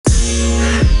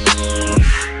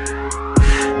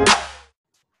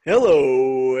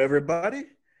Hello, everybody.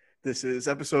 This is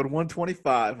episode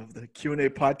 125 of the Q&A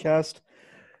podcast.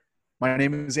 My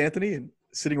name is Anthony, and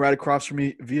sitting right across from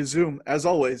me via Zoom, as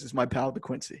always, is my pal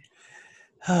DeQuincy.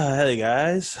 Hey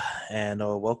guys, and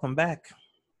welcome back.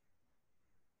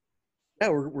 Yeah,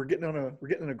 we're getting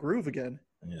in a groove again.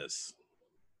 Yes,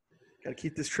 Got to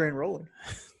keep this train rolling.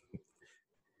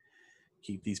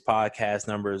 keep these podcast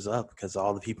numbers up because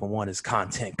all the people want is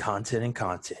content, and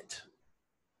content.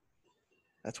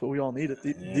 That's what we all need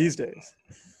these days.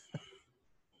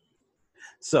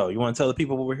 So, you want to tell the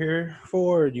people what we're here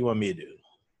for, or do you want me to do?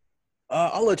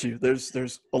 I'll let you.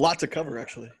 There's a lot to cover,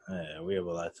 actually. Yeah, we have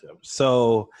a lot to cover.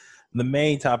 So, the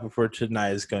main topic for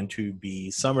tonight is going to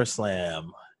be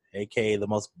SummerSlam, aka the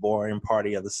most boring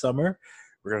party of the summer.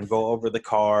 We're going to go over the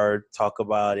card, talk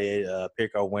about it,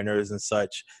 pick our winners and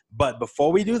such. But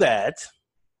before we do that,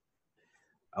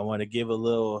 I want to give a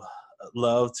little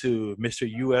love to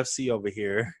Mr. UFC over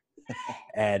here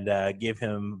and give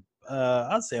him,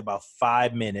 I'd say, about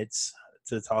 5 minutes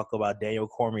to talk about Daniel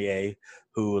Cormier,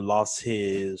 who lost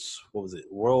his,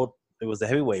 it was the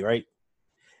heavyweight, right?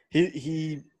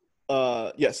 Yes,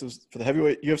 it was for the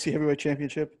UFC heavyweight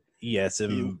championship. Yes,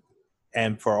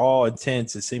 and for all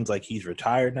intents, it seems like he's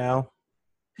retired now.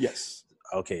 Yes.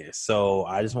 Okay, so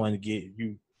I just wanted to give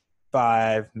you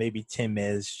 5, maybe 10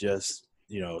 minutes, just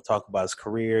talk about his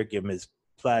career, give him his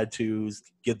platitudes,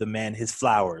 give the man his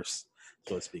flowers,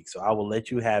 so to speak. So I will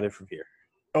let you have it from here.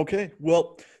 Okay.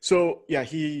 Well, so yeah,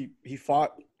 he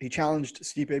challenged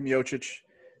Stipe Miocic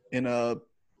in a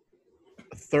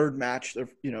third match of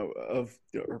it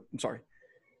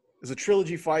was a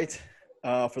trilogy fight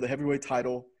for the heavyweight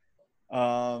title.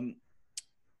 And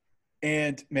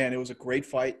man, it was a great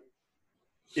fight.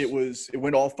 It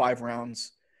went all 5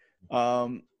 rounds,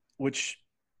 which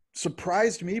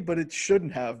surprised me, but it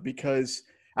shouldn't have, because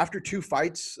after 2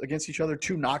 fights against each other,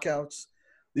 2 knockouts,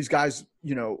 these guys,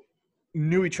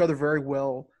 knew each other very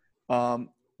well,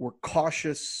 were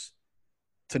cautious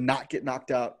to not get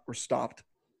knocked out or stopped,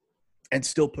 and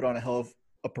still put on a hell of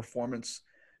a performance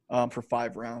for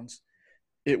 5 rounds.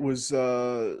 It was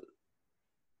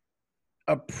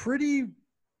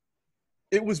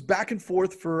it was back and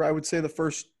forth for, I would say, the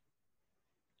first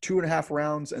 2.5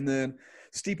 rounds, and then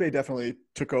Stipe definitely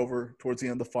took over towards the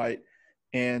end of the fight,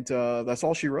 and that's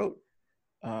all she wrote.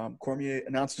 Cormier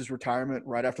announced his retirement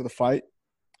right after the fight,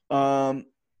 and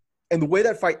the way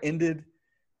that fight ended,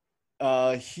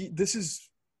 I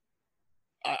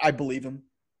believe him.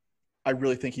 I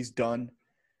really think he's done.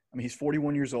 I mean, he's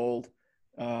 41 years old.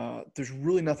 There's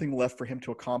really nothing left for him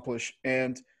to accomplish,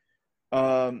 and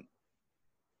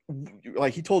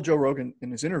like he told Joe Rogan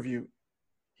in his interview,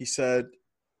 he said,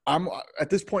 I'm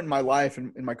at this point in my life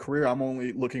and in my career, I'm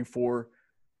only looking for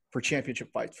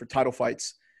championship fights, for title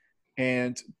fights.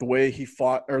 And the way he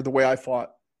fought, or the way I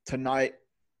fought tonight,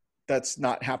 that's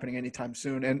not happening anytime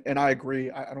soon. And I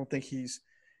agree. I don't think he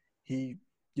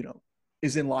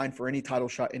is in line for any title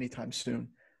shot anytime soon.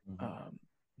 Mm-hmm.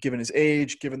 Given his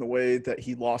age, given the way that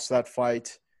he lost that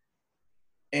fight,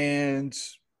 and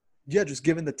yeah, just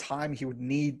given the time he would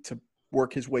need to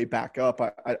work his way back up,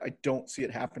 I don't see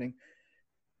it happening.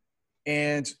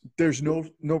 And there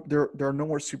are no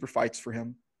more super fights for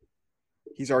him.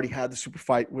 He's already had the super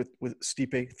fight with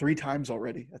Stipe 3 times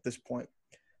already at this point.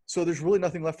 So there's really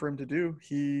nothing left for him to do.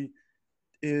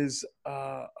 He's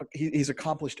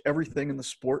accomplished everything in the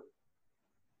sport.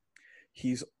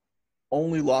 He's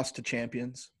only lost to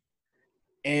champions,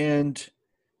 and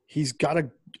he's got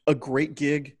a great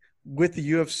gig with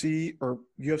the UFC or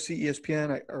UFC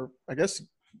ESPN, or I guess,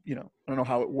 I don't know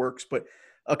how it works, but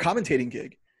a commentating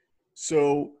gig.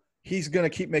 So he's going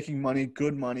to keep making money,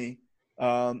 good money.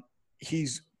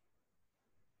 He's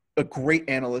a great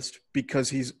analyst because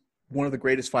he's one of the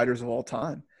greatest fighters of all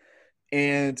time.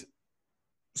 And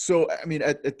so, I mean,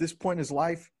 at this point in his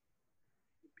life,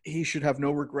 he should have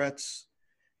no regrets.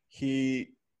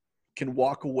 He can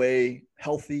walk away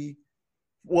healthy.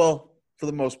 Well, for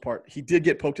the most part. He did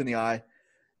get poked in the eye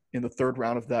in the 3rd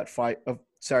round of that fight, of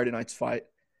Saturday night's fight.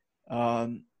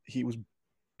 He was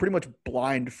pretty much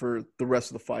blind for the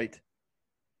rest of the fight.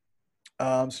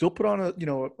 Still put on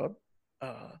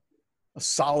a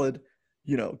solid,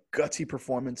 gutsy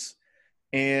performance.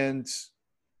 And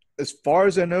as far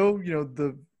as I know,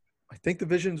 I think the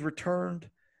vision's returned.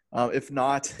 If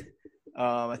not,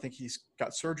 I think he's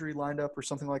got surgery lined up or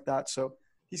something like that. So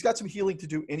he's got some healing to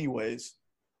do anyways.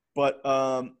 But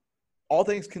all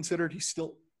things considered, he's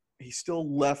still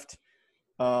left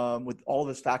with all of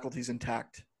his faculties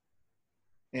intact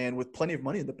and with plenty of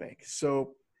money in the bank.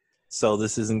 So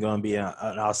this isn't going to be an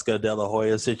Oscar De La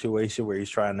Hoya situation where he's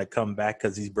trying to come back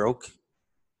because he's broke?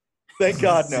 Thank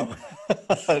God, no.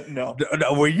 No.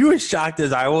 No, were you as shocked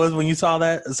as I was when you saw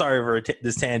that? Sorry for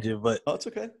this tangent, but Oh, it's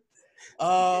okay.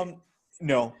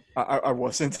 No, I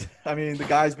wasn't. I mean, the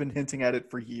guy's been hinting at it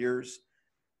for years.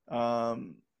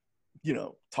 Talking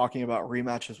about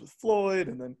rematches with Floyd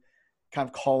and then kind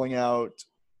of calling out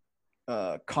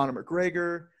Conor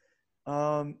McGregor.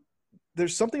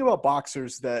 There's something about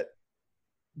boxers that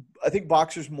I think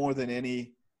boxers more than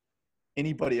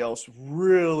anybody else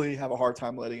really have a hard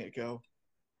time letting it go.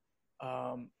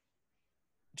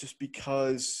 Just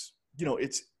because,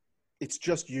 it's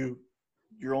just you.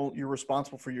 You're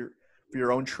responsible for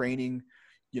your own training,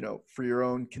 for your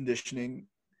own conditioning,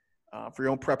 for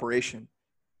your own preparation.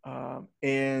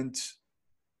 And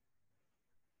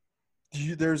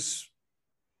there's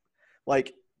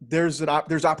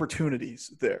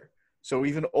opportunities there. So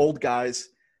even old guys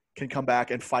can come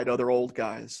back and fight other old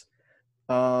guys.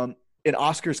 In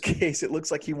Oscar's case, it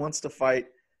looks like he wants to fight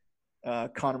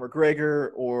Conor McGregor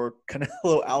or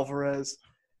Canelo Alvarez.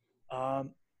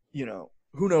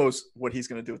 Who knows what he's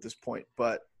going to do at this point.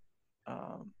 But,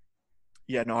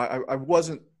 I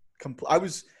wasn't I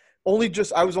was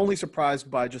only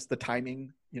surprised by just the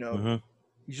timing. mm-hmm.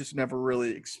 You just never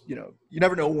really, you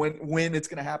never know when it's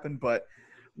going to happen. But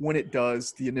when it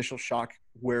does, the initial shock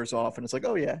wears off, and it's like,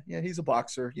 oh yeah, he's a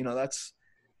boxer. That's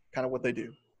kind of what they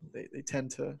do. They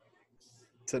tend to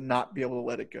not be able to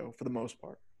let it go for the most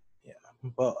part. Yeah.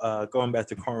 Well, going back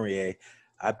to Cormier,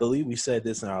 I believe we said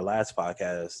this in our last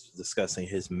podcast discussing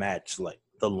his match. Like,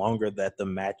 the longer that the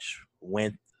match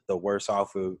went, the worse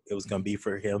off it was going to be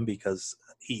for him because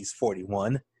he's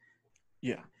 41.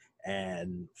 Yeah.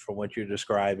 And from what you're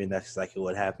describing, that's exactly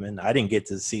what happened. I didn't get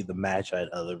to see the match. I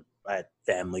had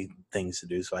family things to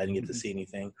do, so I didn't get to see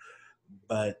anything.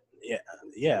 But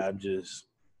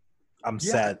I'm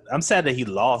sad. I'm sad that he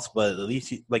lost, but at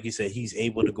least, like you said, he's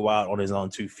able to go out on his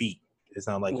own 2 feet. It's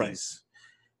not like he's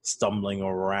stumbling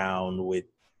around with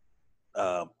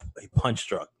a punch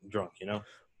drunk,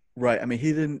 Right. I mean,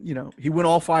 he didn't, he went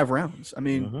all 5 rounds. I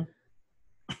mean,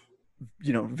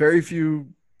 very few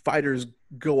fighters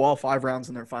go all 5 rounds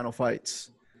in their final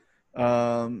fights.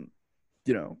 Even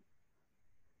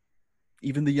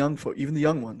the young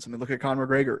ones. I mean, look at Conor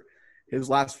McGregor, his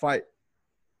last fight.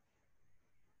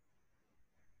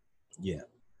 Yeah.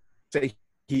 Say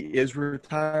he is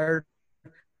retired.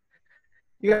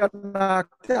 He got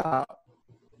knocked out.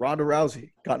 Ronda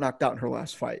Rousey got knocked out in her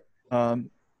last fight.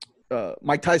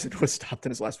 Mike Tyson was stopped in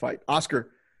his last fight.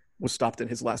 Oscar was stopped in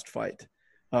his last fight.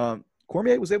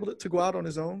 Cormier was able to go out on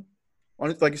his own,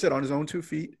 like you said, on his own 2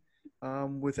 feet,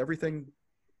 with everything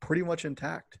pretty much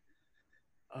intact.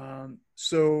 I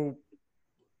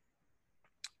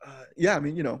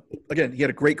mean, again, he had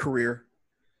a great career,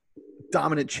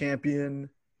 dominant champion,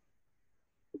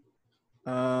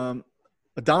 a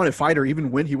dominant fighter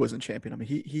even when he wasn't champion. I mean,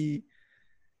 he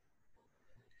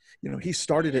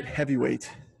started at heavyweight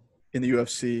in the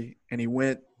UFC, and he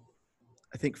went,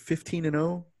 I think,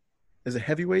 15-0 as a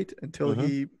heavyweight until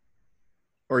he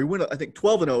went, I think,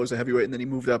 12-0 as a heavyweight, and then he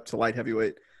moved up to light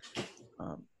heavyweight,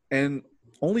 and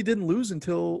only didn't lose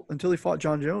until he fought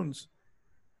John Jones,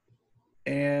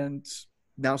 and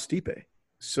now Stipe.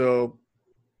 So,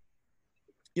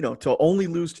 to only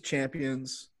lose to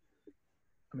champions,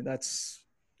 I mean, that's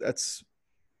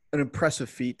an impressive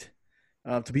feat,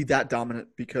 to be that dominant,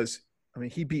 because, I mean,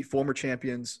 he beat former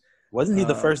champions. Wasn't he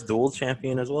the first dual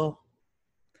champion as well?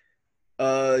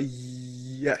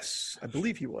 Yes, I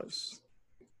believe he was.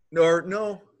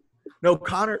 No.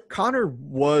 Conor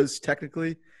was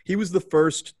technically, he was the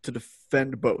first to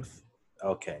defend both.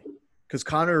 Okay. Because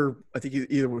Conor, I think he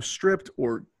either was stripped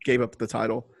or gave up the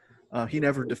title. He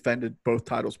never defended both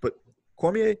titles, but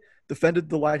Cormier defended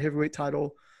the light heavyweight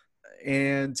title,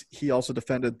 and he also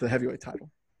defended the heavyweight title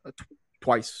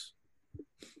twice.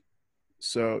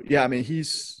 So, yeah, I mean,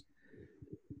 he's,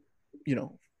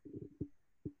 he'll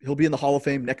be in the Hall of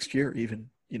Fame next year even,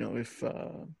 if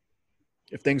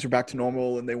things are back to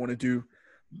normal and they want to do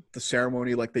the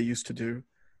ceremony like they used to do.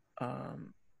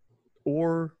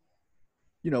 Or,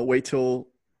 wait till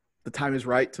the time is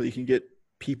right, till you can get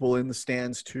people in the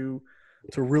stands to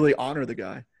really honor the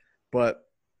guy. But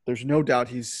there's no doubt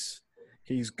he's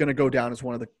going to go down as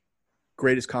one of the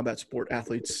greatest combat sport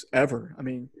athletes ever. I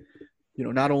mean,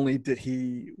 not only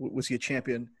was he a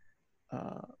champion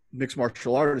mixed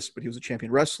martial artist, but he was a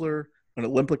champion wrestler, an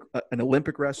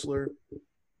Olympic wrestler.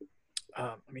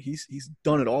 I mean, he's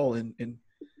done it all in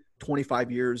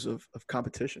 25 years of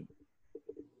competition.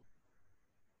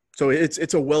 So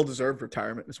it's a well-deserved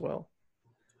retirement as well.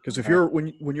 Because if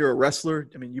when you're a wrestler,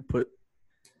 I mean, you put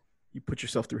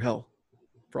yourself through hell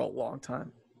for a long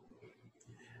time.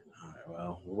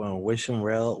 Well, we want to wish him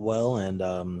well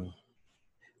and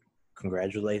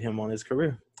congratulate him on his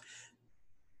career.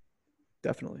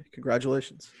 Definitely.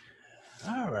 Congratulations.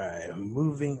 All right,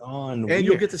 moving on. And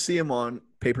you'll get to see him on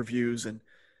pay-per-views and,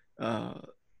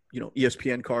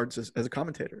 ESPN cards as a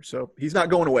commentator. So he's not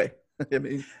going away. I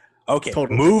mean, okay,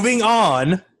 totally. Moving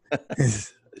on.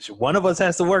 One of us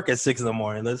has to work at 6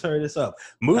 a.m. Let's hurry this up.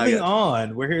 Moving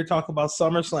on, we're here to talk about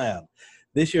SummerSlam.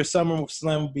 This year's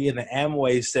SummerSlam will be in the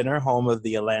Amway Center, home of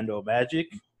the Orlando Magic,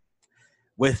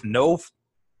 with no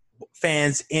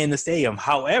fans in the stadium.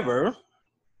 However,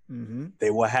 they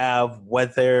will have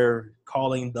what they're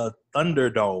calling the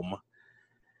Thunderdome,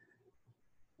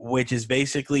 which is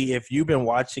basically, if you've been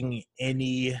watching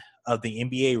any of the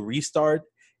NBA restart,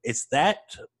 it's that,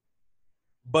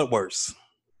 but worse.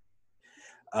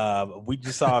 We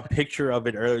just saw a picture of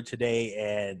it earlier today,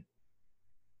 and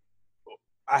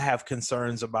I have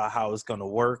concerns about how it's going to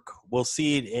work. We'll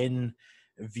see it in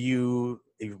view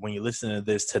when you listen to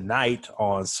this tonight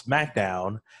on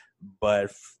SmackDown,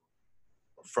 but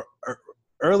for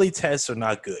early tests are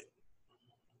not good.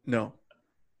 No.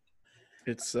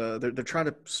 It's they're trying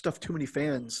to stuff too many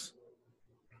fans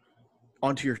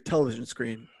onto your television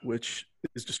screen, which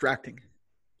is distracting.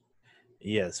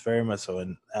 Yes, very much so.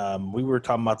 And we were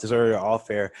talking about this earlier off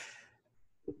air.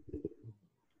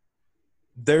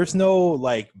 There's no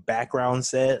like background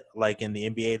set like in the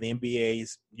NBA. The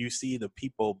NBA's, you see the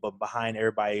people, but behind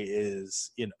everybody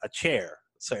is in a chair,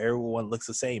 so everyone looks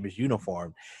the same, as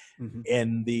uniform.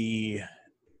 And the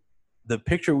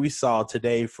picture we saw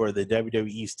today for the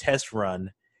WWE's test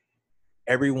run,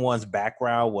 everyone's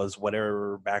background was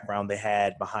whatever background they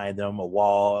had behind them, a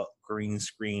wall, green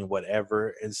screen,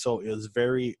 whatever. And so it was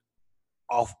very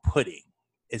off-putting.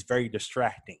 It's very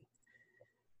distracting.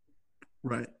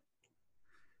 Right.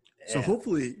 So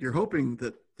hopefully you're hoping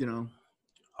that,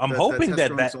 I'm hoping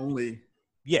that only.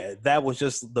 Yeah, that was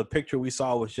just the picture we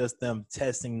saw was just them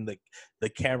testing the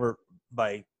camera,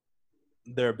 by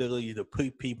their ability to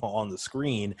put people on the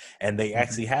screen, and they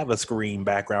actually have a screen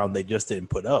background they just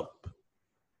didn't put up.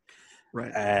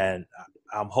 Right. And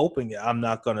I'm hoping I'm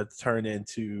not going to turn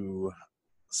into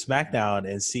SmackDown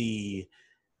and see,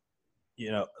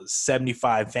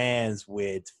 75 fans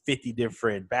with 50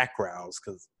 different backgrounds,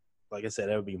 because, like I said,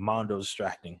 that would be mondo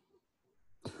distracting.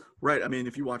 Right. I mean,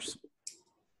 if you watch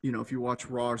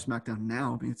Raw or SmackDown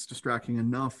now, I mean, it's distracting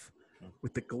enough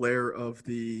with the glare of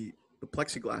the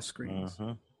plexiglass screens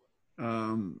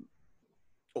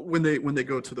when they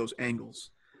go to those angles.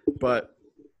 But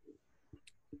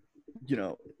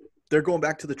they're going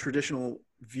back to the traditional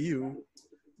view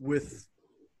with,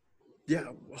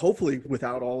 hopefully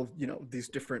without all of, these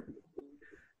different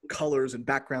colors and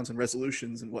backgrounds and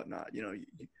resolutions and whatnot.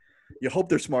 You hope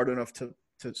they're smart enough to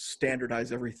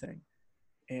standardize everything.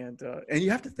 And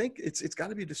you have to think it's got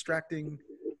to be distracting,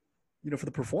 for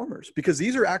the performers, because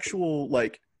these are actual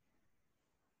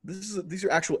these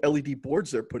are actual LED boards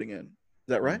they're putting in. Is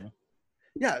that right?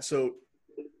 Yeah. So,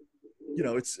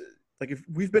 it's like, if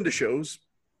we've been to shows,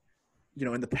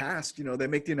 in the past, they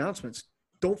make the announcements.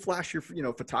 Don't flash your,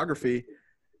 photography.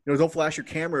 Don't flash your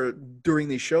camera during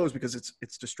these shows because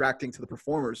it's distracting to the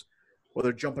performers while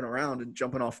they're jumping around and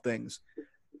jumping off things.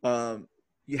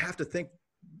 You have to think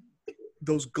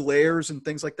those glares and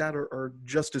things like that are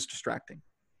just as distracting.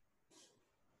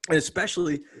 And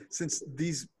especially since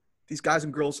these guys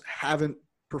and girls haven't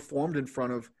performed in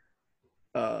front of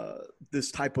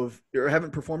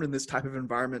haven't performed in this type of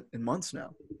environment in months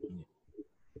now.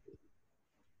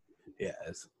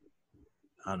 Yes.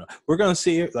 I don't know. We're going to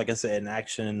see it, like I said, in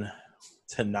action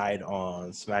tonight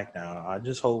on SmackDown. I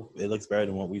just hope it looks better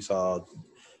than what we saw,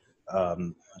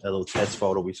 that little test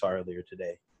photo we saw earlier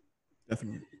today.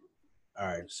 Definitely. All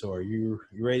right. So are you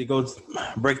ready to go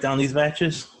break down these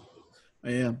matches?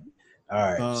 I am.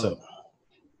 All right. So,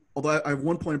 although I have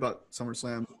one point about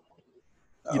SummerSlam.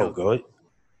 Go ahead.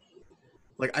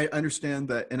 Like, I understand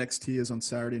that NXT is on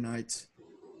Saturday nights,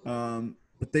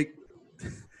 but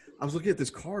I was looking at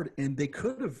this card, and they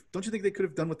could have. Don't you think they could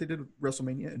have done what they did with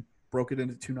WrestleMania and broke it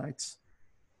into 2 nights?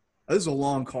 This is a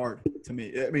long card to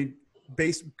me. I mean,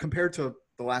 compared to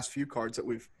the last few cards that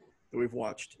we've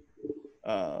watched,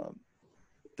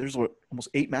 there's almost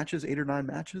 8 or 9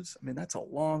 matches. I mean, that's a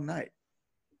long night.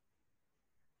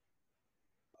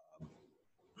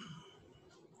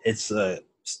 It's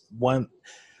one.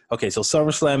 Okay, so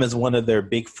SummerSlam is one of their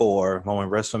big 4, going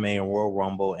WrestleMania, Royal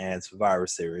Rumble, and Survivor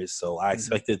Series. So I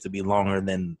expect it to be longer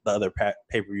than the other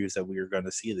pay-per-views that we are going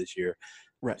to see this year.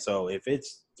 Right. So if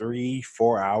it's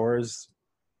 3-4 hours,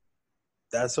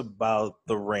 that's about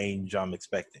the range I'm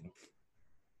expecting.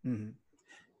 Mm-hmm.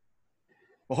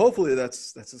 Well, hopefully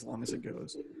that's as long as it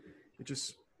goes.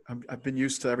 I've been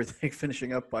used to everything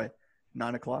finishing up by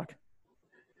 9:00.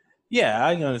 Yeah,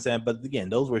 I understand, but again,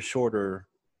 those were shorter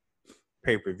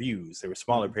pay-per-views. They were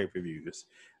smaller Mhm. pay-per-views.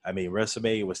 I mean,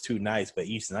 WrestleMania was 2 nights, but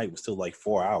each night was still like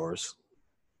 4 hours.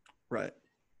 Right.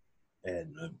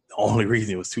 And the only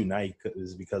reason it was 2 nights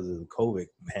is because of the COVID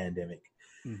pandemic.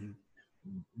 Mm-hmm.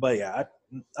 But yeah,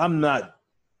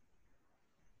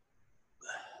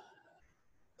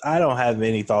 I don't have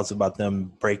any thoughts about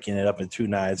them breaking it up in 2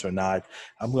 nights or not.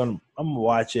 I'm gonna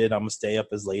watch it. I'm gonna stay up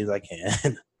as late as I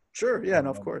can. Sure. Yeah. No,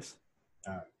 of course.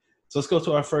 All right. So let's go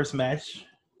to our first match.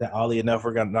 That oddly enough,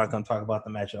 we're not gonna talk about the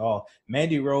match at all.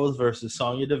 Mandy Rose versus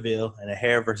Sonya Deville in a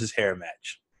hair versus hair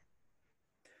match.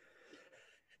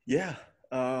 Yeah.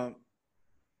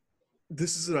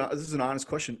 This is an honest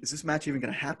question. Is this match even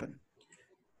going to happen?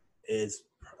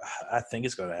 I think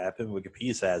it's gonna happen.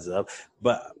 Wikipedia has it up,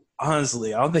 but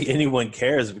honestly, I don't think anyone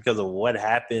cares because of what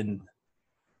happened.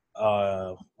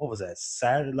 What was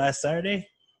that? Last Saturday?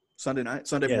 Sunday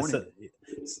morning.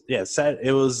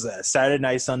 It was Saturday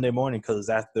night, Sunday morning because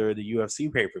after the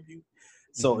UFC pay per view.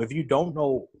 So if you don't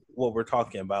know what we're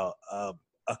talking about,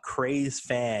 a crazed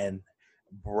fan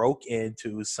broke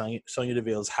into Sonya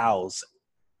Deville's house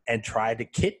and tried to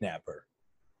kidnap her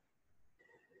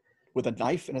with a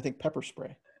knife and I think pepper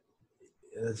spray.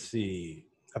 Let's see.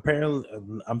 Apparently,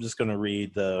 I'm just going to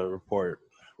read the report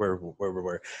where we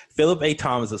were. Philip A.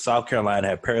 Thomas of South Carolina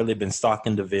had apparently been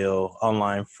stalking DeVille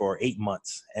online for 8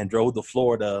 months and drove to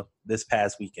Florida this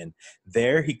past weekend.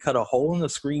 There, he cut a hole in the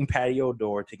screen patio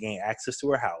door to gain access to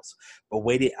her house, but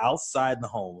waited outside the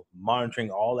home,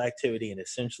 monitoring all activity and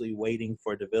essentially waiting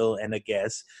for DeVille and a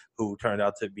guest who turned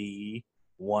out to be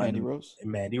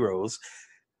Mandy Rose,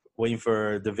 waiting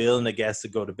for DeVille and the guests to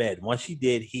go to bed. Once she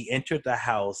did, he entered the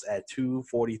house at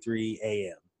 2:43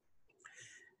 a.m.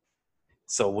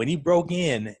 So when he broke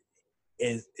in,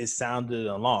 it sounded an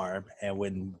alarm. And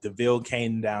when DeVille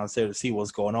came downstairs to see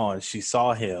what's going on, she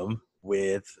saw him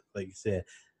with, like you said,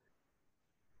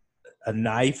 a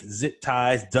knife, zip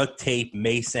ties, duct tape,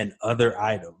 mace, and other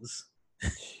items.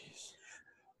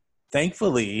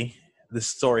 Thankfully, the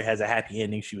story has a happy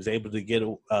ending. She was able to get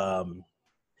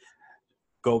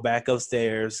go back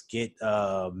upstairs, get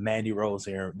Mandy Rose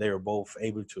here. They were both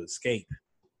able to escape.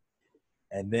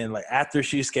 And then, like, after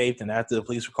she escaped and after the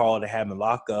police were called to have him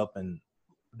locked up and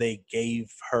they gave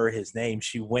her his name,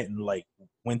 she went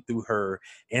through her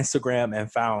Instagram and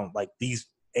found, like, these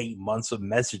 8 months of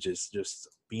messages just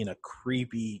being a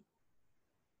creepy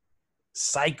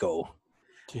psycho.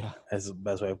 Yeah. That's the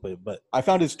best way to put it. But I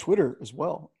found his Twitter as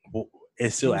well.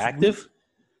 It's still active?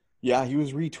 Yeah, he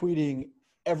was retweeting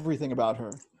everything about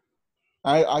her.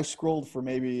 I scrolled for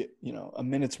maybe, a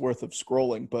minute's worth of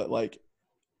scrolling, but like,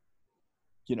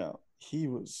 he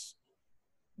was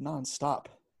nonstop.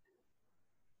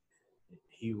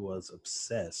 He was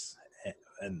obsessed.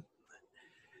 And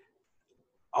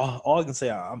all I can say,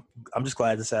 I'm just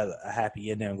glad this had a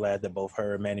happy ending. I'm glad that both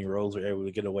her and Mandy Rose were able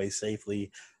to get away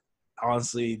safely.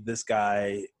 Honestly, this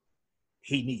guy,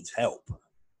 he needs help.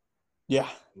 Yeah.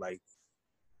 Like,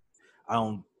 I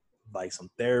don't like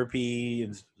some therapy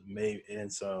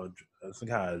and some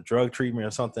kind of drug treatment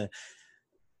or something.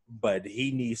 But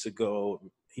he needs to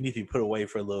be put away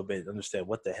for a little bit, understand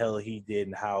what the hell he did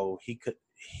and how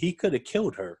he could have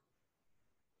killed her.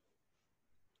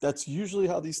 That's usually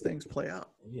how these things play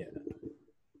out. Yeah.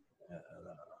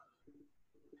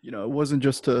 It wasn't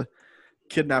just to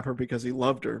kidnap her because he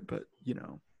loved her, but, he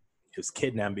was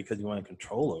kidnapped because he wanted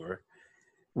control over her.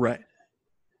 Right.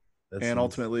 And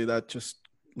ultimately that just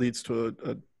leads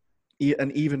to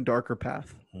an even darker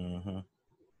path. Mm-hmm.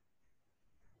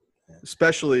 Yeah.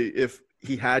 Especially if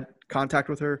he had contact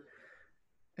with her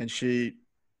and she,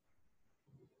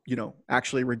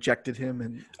 actually rejected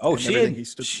him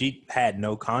she had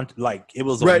no contact. Like, it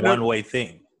was a right, one-way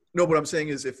thing. No, what I'm saying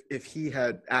is if he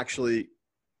had actually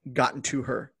gotten to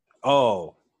her.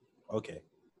 Oh, okay.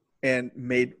 And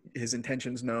made his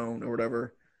intentions known or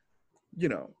whatever,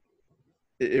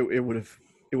 it would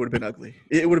have been ugly.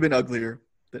 It would have been uglier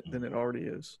than it already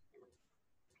is.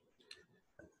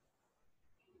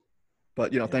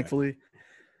 But thankfully,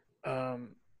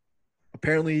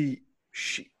 apparently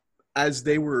as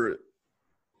they were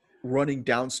running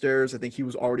downstairs, I think he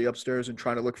was already upstairs and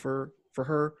trying to look for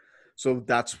her. So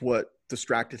that's what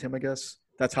distracted him, I guess.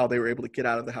 That's how they were able to get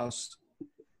out of the house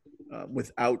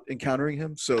without encountering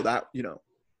him. So that,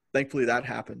 thankfully that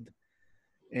happened.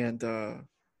 And,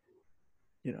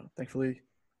 thankfully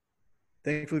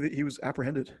he was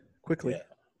apprehended quickly. Yeah.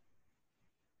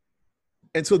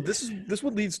 And so this is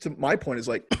what leads to my point is,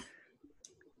 like,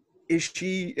 is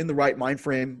she in the right mind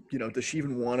frame? Does she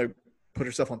even want to put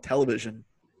herself on television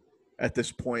at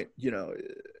this point.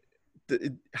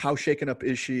 How shaken up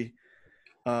is she?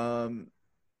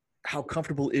 How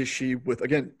comfortable is she with,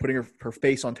 again, putting her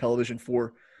face on television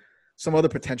for some other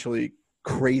potentially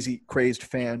crazed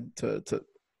fan to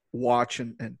watch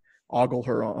and ogle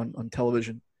her on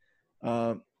television?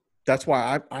 That's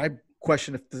why I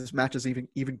question if this match is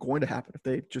even going to happen, if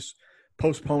they just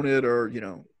postpone it or,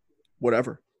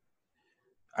 whatever.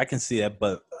 I can see that,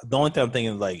 but the only thing I'm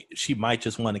thinking is like she might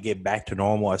just want to get back to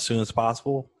normal as soon as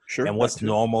possible. Sure. And what's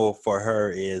normal for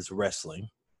her is wrestling.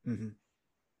 Mm-hmm.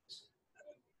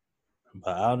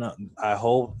 But I don't know. I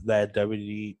hope that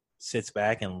WWE sits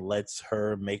back and lets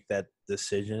her make that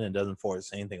decision and doesn't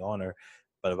force anything on her.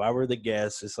 But if I were to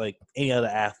guess, it's like any other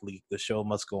athlete. The show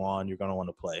must go on. You're going to want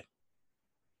to play.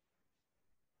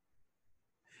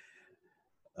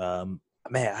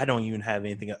 Man, I don't even have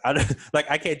anything.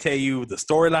 I can't tell you the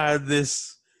storyline of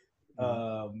this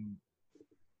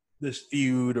this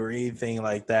feud or anything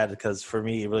like that, because for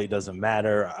me it really doesn't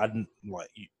matter.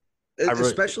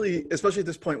 Especially at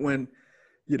this point when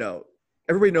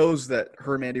everybody knows that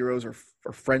her and Mandy Rose are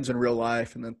friends in real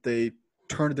life, and that they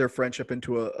turned their friendship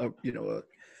into an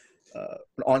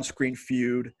on-screen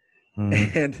feud,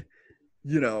 and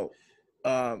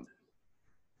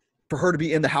for her to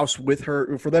be in the house with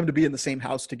her, for them to be in the same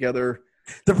house together.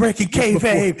 They're breaking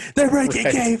kayfabe. They're breaking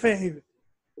kayfabe.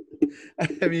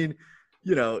 I mean,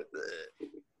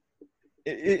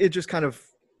 it just kind of,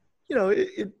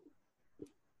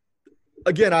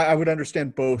 again, I would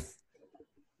understand both.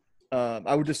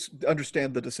 I would just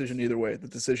understand the decision either way, the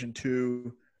decision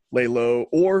to lay low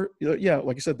or, like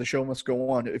you said, the show must go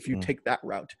on. If you take that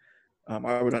route,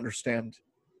 I would understand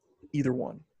either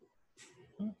one.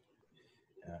 All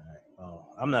right. Well,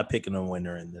 I'm not picking a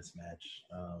winner in this match.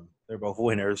 They're both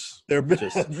winners. They're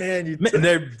just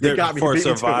they're for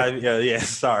surviving. Yeah.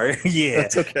 Sorry. Yeah,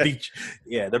 that's okay.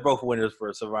 Yeah, they're both winners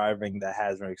for surviving that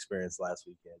Hasbro experience last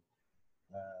weekend.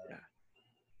 All right,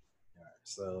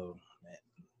 so, man,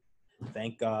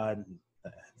 thank God,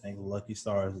 thank the lucky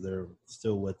stars, they're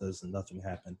still with us and nothing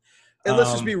happened. And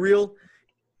let's just be real.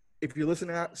 If you're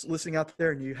listening out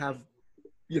there and you have,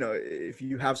 if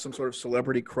you have some sort of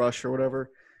celebrity crush or whatever,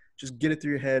 just get it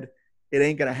through your head. It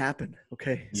ain't gonna happen.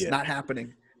 Okay, it's not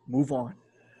happening. Move on.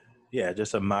 Yeah,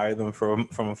 just admire them from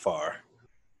afar,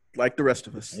 like the rest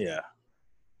of us. Yeah.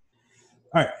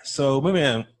 All right, so moving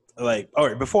on. All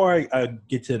right, before I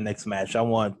get to the next match, I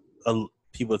want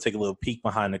people to take a little peek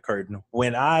behind the curtain.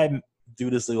 When I do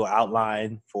this little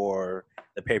outline for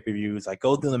the pay-per-views, I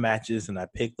go through the matches and I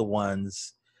pick the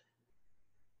ones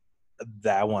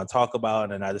that I want to talk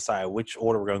about, and I decide which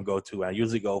order we're going to go to. I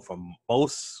usually go from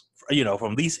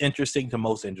from least interesting to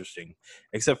most interesting,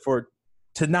 except for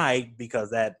tonight, because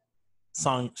that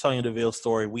Sonya Deville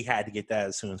story, we had to get that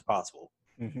as soon as possible.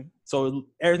 Mm-hmm. So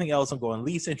everything else, I'm going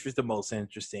least interesting to most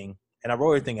interesting, and I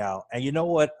wrote everything out. And you know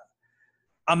what?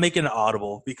 I'm making an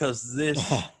audible because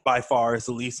this, by far, is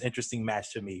the least interesting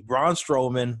match to me. Braun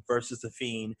Strowman versus The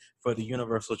Fiend for the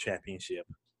Universal Championship.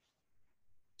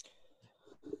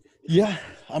 Yeah,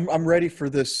 I'm ready for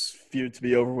this feud to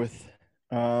be over with.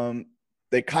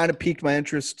 They kind of piqued my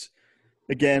interest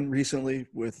again recently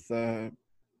with,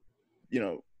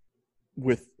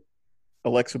 with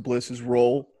Alexa Bliss's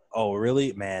role. Oh,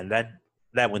 really? Man,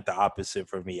 that went the opposite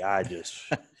for me. I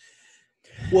just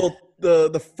well,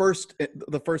 the first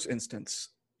instance,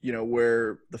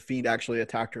 where the Fiend actually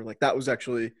attacked her, like that was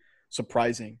actually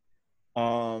surprising.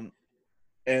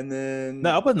 And then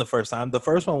no, it wasn't the first time. The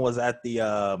first one was at the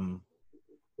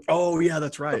oh yeah,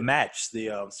 that's right. The match,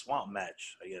 the swamp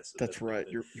match, I guess. That's right.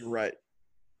 You're right.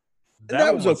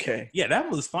 That was okay. Yeah, that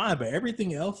was fine, but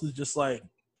everything else is just like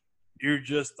you're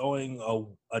just throwing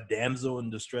a damsel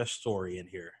in distress story in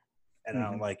here, and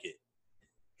I don't like it.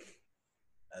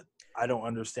 I don't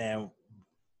understand.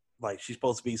 Like, she's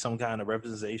supposed to be some kind of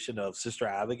representation of Sister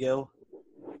Abigail.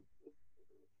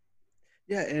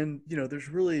 Yeah, and there's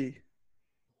really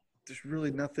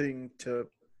nothing to,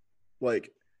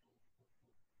 like,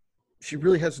 she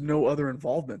really has no other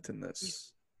involvement in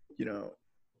this,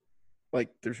 like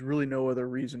there's really no other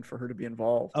reason for her to be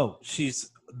involved. Oh,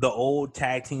 she's the old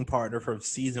tag team partner from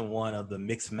season 1 of the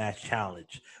Mixed Match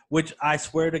Challenge, which I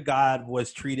swear to God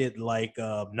was treated like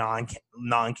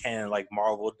non-canon, like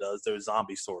Marvel does their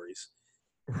zombie stories.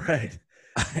 Right.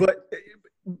 But,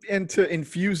 and to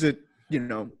infuse it,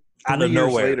 out of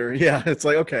nowhere later, yeah, it's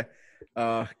like, okay,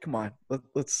 come on,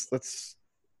 let's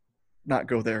not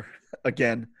go there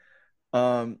again.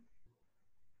 Yeah,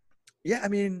 I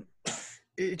mean,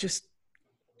 it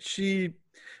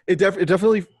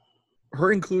definitely,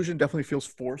 her inclusion definitely feels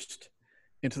forced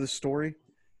into the story.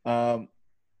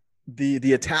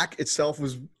 The attack itself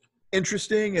was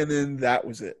interesting, and then that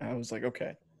was it. I was like,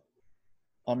 okay,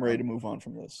 I'm ready to move on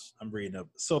from this. I'm reading up.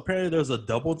 So apparently there's a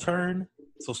double turn.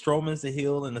 So Strowman's the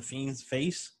heel and the Fiend's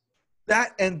face.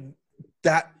 That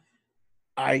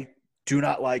I do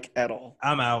not like at all.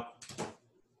 I'm out.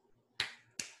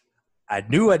 I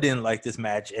knew I didn't like this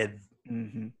match, and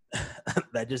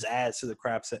that just adds to the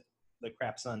crap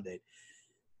Sunday.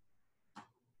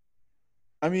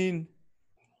 I mean,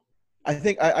 I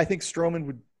think Strowman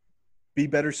would be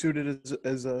better suited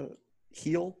as a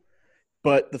heel,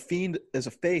 but the Fiend as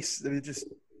a face,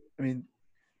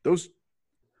 those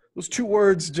two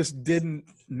words just didn't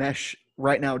mesh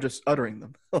right now. Just uttering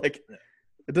them, like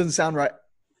it doesn't sound right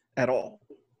at all.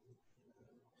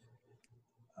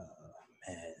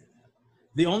 Man,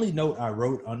 the only note I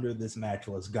wrote under this match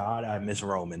was, "God, I miss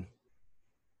Roman."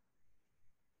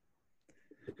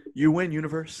 You win,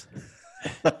 universe.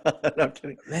 No, I'm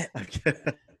kidding. I'm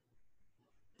kidding.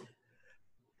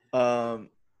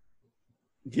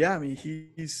 Yeah, I mean,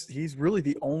 he's really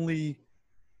the only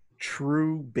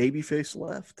true babyface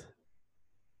left,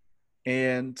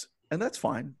 and that's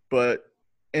fine. But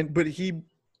he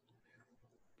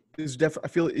is I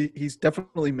feel he's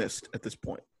definitely missed at this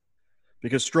point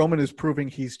because Strowman is proving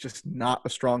he's just not a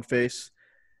strong face,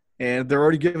 and they're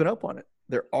already giving up on it.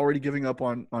 They're already giving up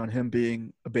on him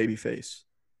being a babyface.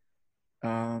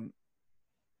 And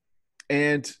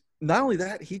not only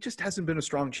that, he just hasn't been a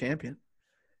strong champion.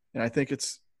 And I think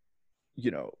it's,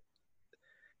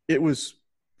 it was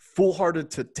foolhardy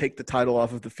to take the title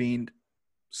off of the Fiend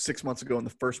 6 months ago in the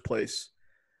first place,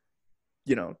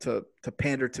 to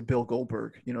pander to Bill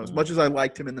Goldberg. As much as I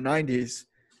liked him in the 90s,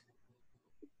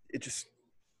 it just,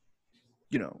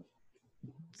 come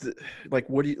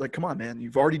on, man.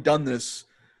 You've already done this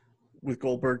with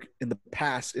Goldberg in the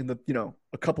past,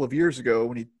 a couple of years ago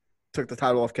when he took the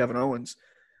title off Kevin Owens.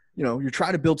 You're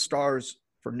trying to build stars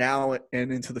for now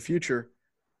and into the future.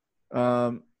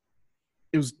 It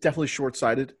was definitely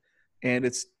short-sighted, and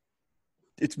it's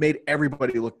made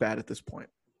everybody look bad at this point.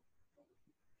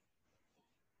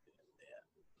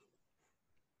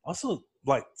 Also,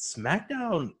 like,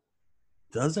 SmackDown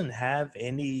doesn't have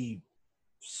any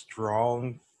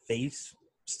strong face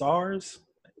stars.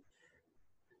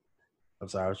 I'm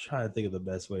sorry, I was trying to think of the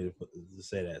best way to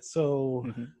say that. So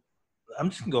I'm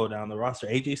just going to go down the roster.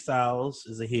 AJ Styles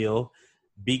is a heel.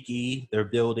 Big E, they're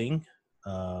building.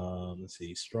 Let's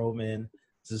see, Strowman,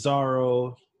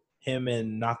 Cesaro, him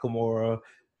and Nakamura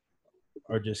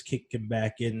are just kicking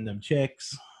back in them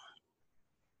checks.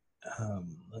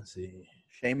 Let's see.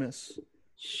 Sheamus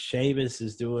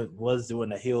was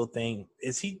doing a heel thing.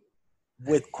 Is he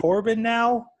with Corbin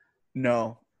now?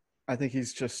 No. I think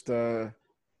he's just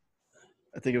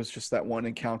I think it was just that one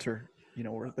encounter,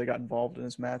 where they got involved in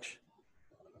his match.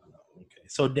 Okay.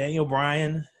 So Daniel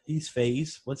Bryan, he's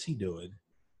face. What's he doing?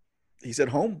 He's at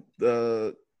home.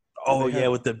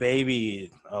 With the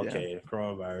baby. Okay, yeah.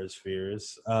 Coronavirus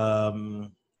fears.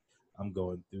 I'm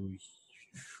going through.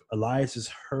 Elias is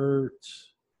hurt.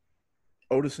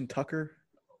 Otis and Tucker.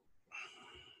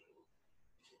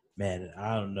 Man,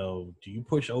 I don't know. Do you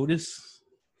push Otis?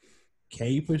 Can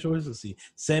you push Otis? Let's see.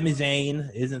 Sami Zayn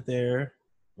isn't there.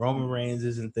 Roman Reigns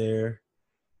isn't there.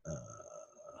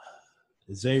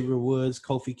 Xavier Woods,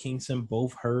 Kofi Kingston,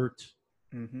 both hurt.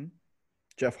 Mm-hmm.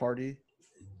 Jeff Hardy.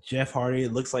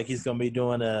 It looks like he's going to be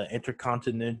doing an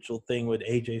intercontinental thing with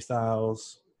AJ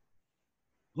Styles.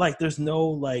 Like, there's no,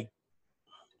 like,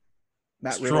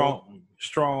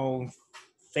 strong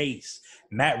face.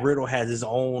 Matt Riddle has his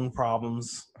own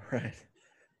problems. Right.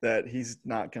 That he's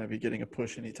not going to be getting a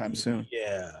push anytime soon.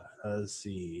 Yeah. Let's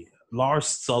see. Lars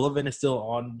Sullivan is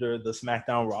still under the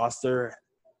SmackDown roster.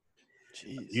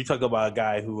 Jeez. You talk about a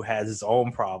guy who has his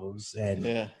own problems, and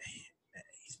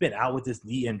he's been out with this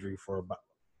knee injury for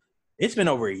it's been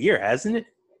over a year, hasn't it?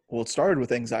 Well, it started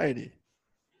with anxiety.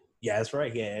 Yeah, that's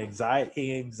right. Yeah,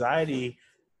 anxiety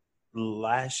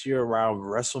last year around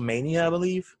WrestleMania, I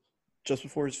believe. Just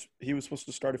before he was supposed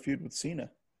to start a feud with Cena.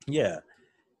 Yeah.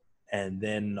 And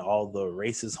then all the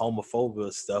racist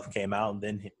homophobia stuff came out, and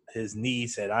then his knee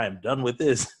said, "I am done with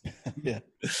this." Yeah.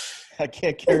 I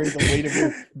can't carry the weight of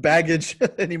your baggage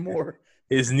anymore.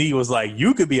 His knee was like,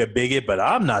 "You could be a bigot, but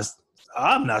I'm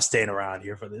not staying around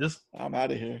here for this. I'm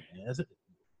out of here." Yeah.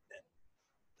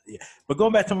 But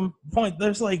going back to my point,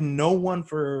 there's like no one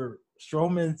for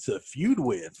Strowman to feud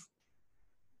with.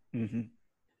 Mm-hmm.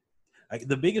 Like,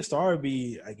 the biggest star would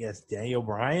be, I guess, Daniel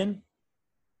Bryan.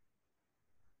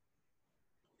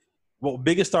 Well,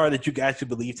 biggest star that you actually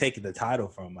believe taking the title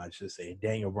from, I should say,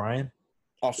 Daniel Bryan.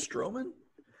 Strowman?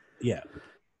 Yeah.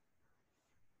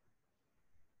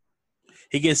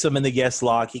 He gets him in the guest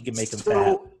lock. He can make him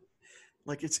tap.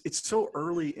 like it's so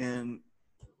early in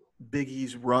Big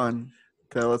E's run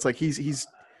that it's like he's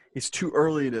too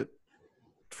early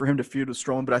for him to feud with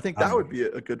Strowman. But I think that would be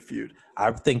a good feud.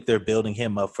 I think they're building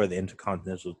him up for the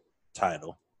Intercontinental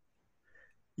title.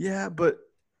 Yeah, but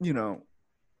you know,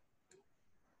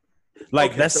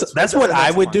 like that's what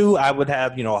I would do. I would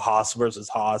have Haas versus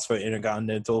Haas for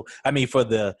Intercontinental. I mean for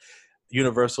the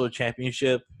Universal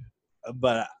Championship.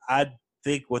 But I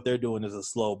think what they're doing is a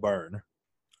slow burn.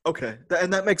 Okay,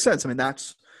 and that makes sense. I mean,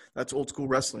 that's old school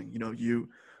wrestling. You know, you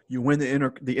win the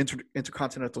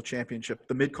Intercontinental Championship,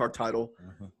 the mid card title,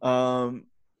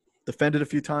 defend it a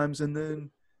few times, and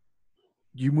then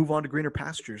you move on to greener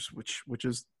pastures, which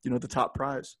is the top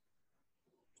prize.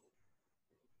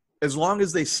 As long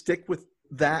as they stick with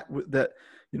that,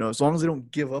 as long as they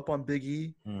don't give up on Big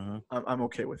E, I'm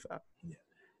okay with that. Yeah.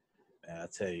 I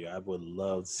tell you, I would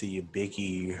love to see Big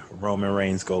E, Roman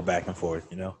Reigns go back and forth,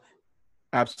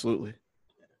 Absolutely.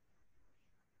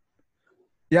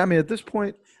 Yeah, I mean, at this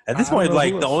point,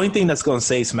 like the only thing that's going to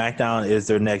save SmackDown is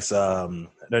their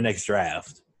next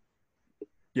draft.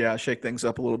 Yeah, shake things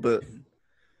up a little bit.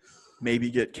 Maybe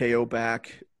get KO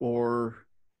back, or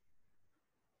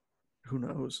who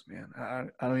knows, man.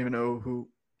 I don't even know who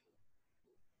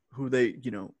they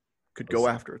could go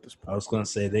after at this point. I was going to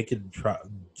say they could try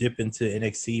dip into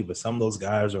NXT, but some of those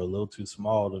guys are a little too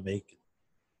small to make it.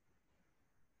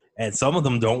 And some of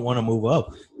them don't want to move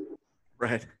up.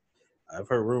 Right. I've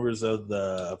heard rumors of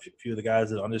a few of the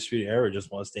guys in the Undisputed Era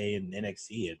just want to stay in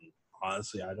NXT, and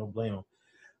honestly, I don't blame them.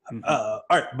 Mm-hmm. All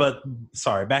right, but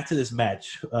sorry, back to this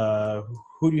match.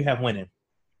 Who do you have winning?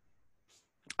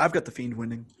 I've got the Fiend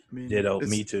winning. I mean, ditto,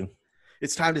 me too.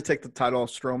 It's time to take the title off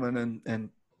Strowman and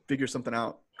figure something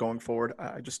out going forward.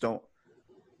 I just don't.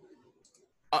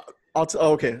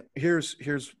 Okay, here's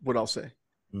what I'll say.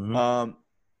 Mm-hmm.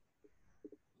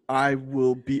 I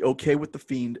will be okay with the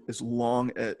Fiend as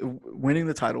long as winning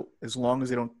the title, as long as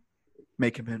they don't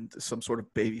make him into some sort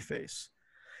of baby face.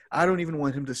 I don't even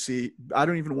want him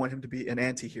to be an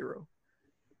anti-hero.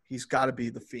 He's got to be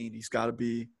the Fiend. He's got to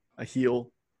be a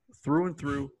heel through and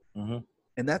through. Mm-hmm.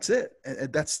 And that's it.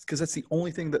 And that's because that's the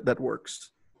only thing that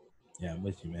works. Yeah, I'm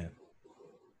with you, man.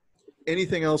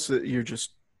 Anything else that you're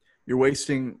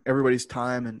wasting everybody's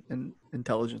time and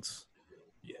intelligence.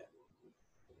 Yeah.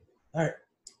 All right.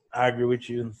 I agree with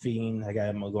you, Fiend. I got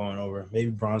him going over. Maybe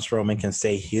Braun Strowman can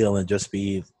stay heel and just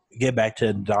get back to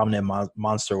the dominant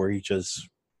monster where he just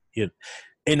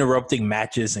interrupting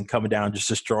matches and coming down just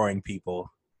destroying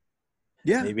people.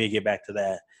 Yeah. Maybe get back to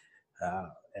that.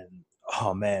 And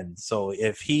oh man, so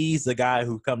if he's the guy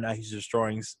who come down, he's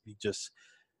destroying, just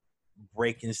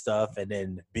breaking stuff, and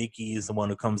then Big E is the one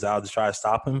who comes out to try to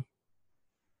stop him.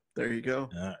 There you go.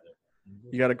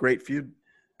 You got a great feud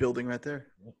building right there.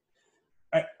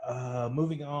 All right,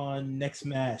 moving on. Next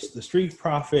match, the Street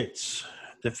Profits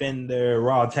defend their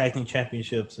Raw Tag Team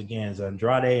Championships against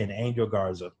Andrade and Angel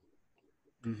Garza.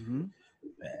 Mm-hmm.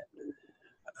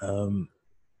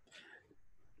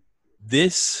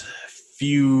 This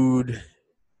feud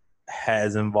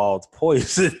has involved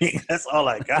poisoning. That's all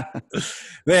I got.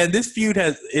 Man, this feud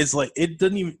they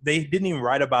didn't even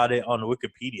write about it on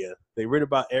Wikipedia. They wrote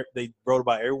about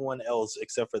everyone else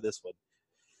except for this one.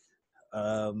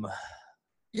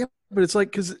 Yeah, but it's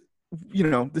like because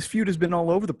this feud has been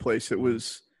all over the place. It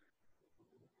was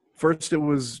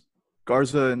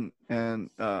Garza and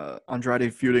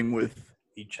Andrade feuding with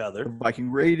each other, the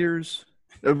Viking Raiders,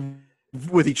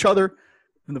 with each other,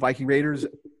 and the Viking Raiders,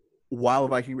 while the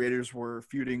Viking Raiders were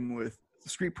feuding with the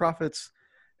Street Profits,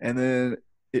 and then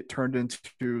it turned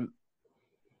into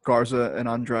Garza and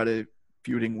Andrade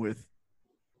feuding with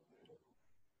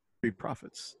Street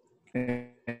Profits, and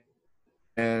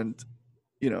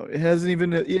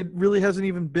it really hasn't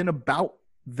even been about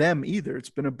them either.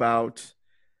 It's been about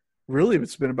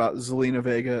Zelina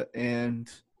Vega and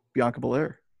Bianca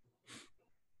Belair.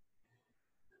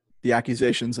 The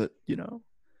accusations that,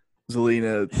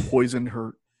 Zelina poisoned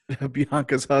her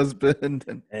Bianca's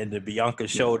husband, and Bianca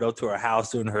showed up to her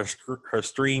house during her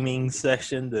streaming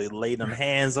session to lay them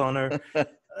hands on her.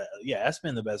 Yeah, that's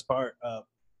been the best part.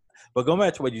 But going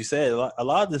back to what you said, a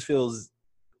lot of this feels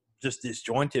just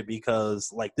disjointed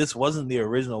because this wasn't the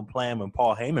original plan when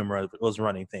Paul Heyman was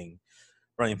running things.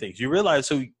 You realize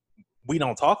who we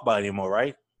don't talk about anymore,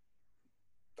 right?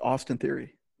 Austin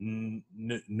Theory.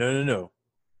 No.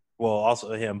 Well,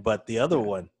 also him, but the other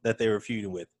one that they were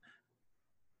feuding with.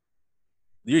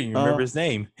 You didn't remember his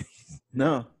name?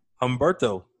 No.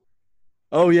 Humberto.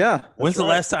 Oh yeah. When's the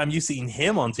last time you seen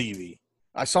him on TV?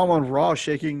 I saw him on Raw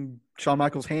shaking Shawn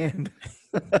Michaels' hand,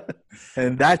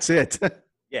 and that's it.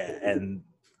 Yeah, and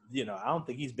I don't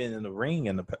think he's been in the ring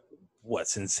in what,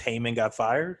 since Heyman got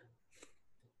fired?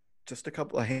 Just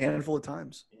a handful of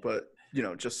times, but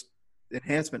just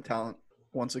enhancement talent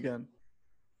once again.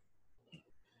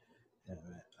 Yeah,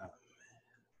 man.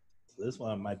 So this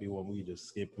one might be one we just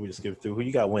skip through. Who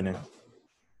you got winning?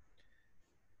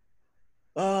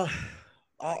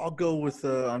 I'll go with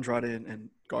Andrade and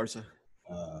Garza.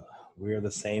 We're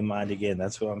the same mind again.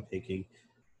 That's who I'm picking.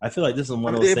 I feel like this is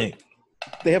one I of mean, those things.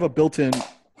 They have a built-in,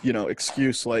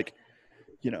 excuse like,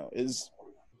 is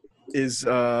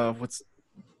what's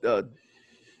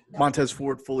Montez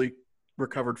Ford fully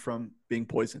recovered from being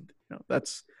poisoned?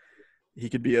 That's he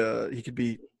could be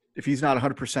if he's not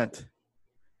 100%,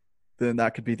 then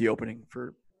that could be the opening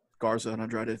for Garza and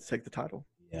Andrade to take the title.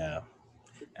 Yeah.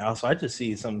 And also, I just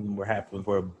see something were happening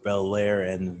where Belair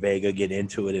and Vega get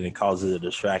into it, and it causes a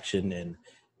distraction, and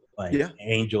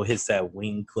Angel hits that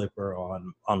wing clipper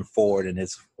on Ford, and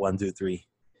it's 1, 2, 3.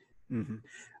 Mm-hmm.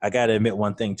 I gotta admit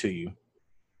one thing to you: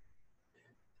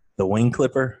 the wing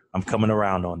clipper, I'm coming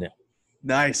around on it.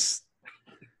 Nice.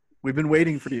 We've been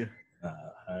waiting for you.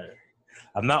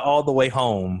 I'm not all the way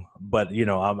home, but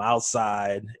I'm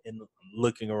outside and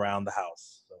looking around the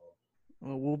house. So.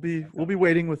 Well, we'll be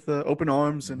waiting with open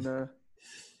arms and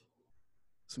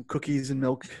some cookies and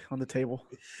milk on the table.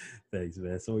 Thanks,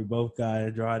 man. So we both got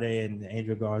Andrade and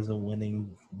Angel Garza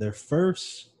winning their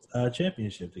first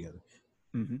championship together.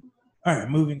 Mm-hmm. All right,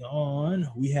 moving on.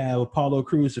 We have Apollo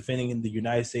Crews defending in the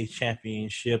United States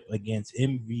Championship against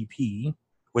MVP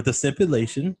with a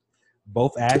stipulation.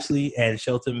 Both Ashley and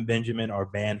Shelton Benjamin are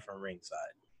banned from ringside.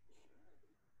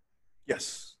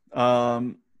 Yes.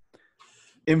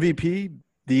 MVP,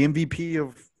 the MVP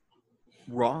of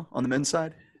Raw on the men's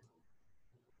side?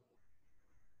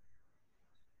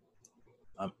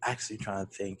 I'm actually trying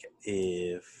to think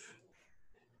if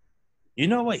 – you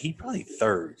know what? He's probably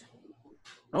third.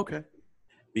 Okay.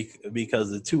 Because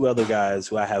the two other guys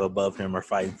who I have above him are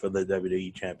fighting for the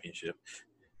WWE Championship.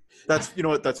 That's – you know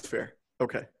what? That's fair.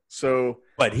 Okay. So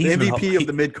but he's the MVP of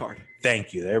the mid-card.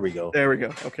 Thank you. There we go. There we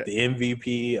go. Okay. The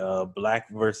MVP black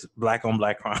on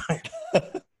black crime.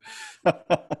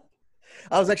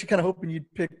 I was actually kind of hoping you'd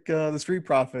pick the Street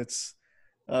Profits.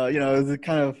 The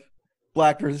kind of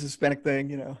black versus Hispanic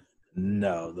thing,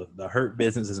 No, the Hurt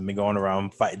Business has been going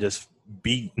around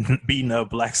beating up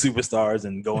black superstars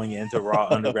and going into Raw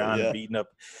Underground and beating up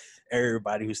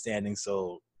everybody who's standing.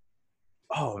 So,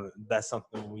 that's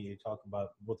something we talk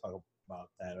about. We'll talk about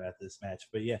that after this match.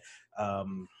 But yeah,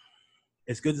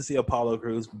 it's good to see Apollo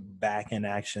Crews back in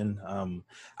action.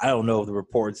 I don't know if the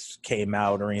reports came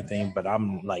out or anything, but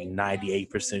I'm like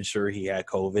 98% sure he had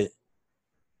COVID.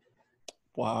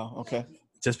 Wow. Okay.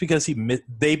 Just because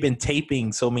they've been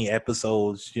taping so many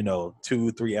episodes,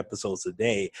 2-3 episodes a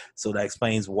day. So that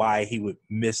explains why he would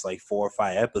miss like 4 or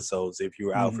 5 episodes if you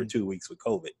were out for 2 weeks with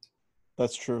COVID.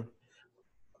 That's true.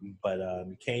 But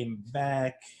came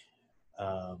back,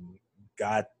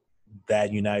 got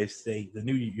that the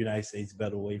new United States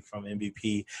belt away from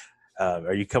MVP.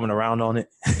 Are you coming around on it?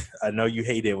 I know you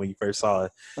hated it when you first saw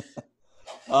it.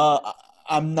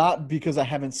 I'm not, because I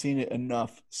haven't seen it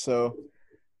enough. So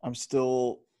I'm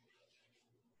still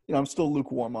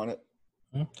lukewarm on it.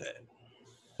 Okay.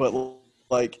 But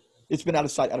like, it's been out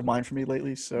of sight, out of mind for me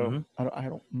lately. So I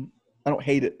don't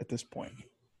hate it at this point.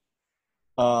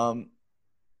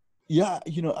 Yeah,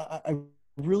 I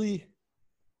really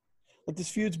like this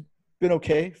feud's been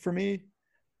okay for me.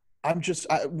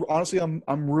 Honestly,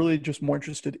 I'm really just more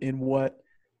interested in what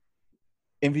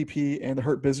MVP and the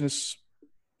Hurt Business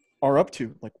are up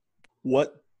to, like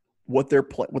what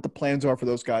the plans are for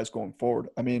those guys going forward.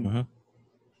 I mean,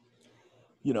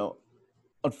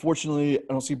 unfortunately, I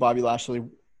don't see Bobby Lashley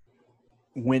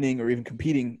winning or even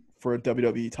competing for a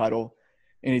WWE title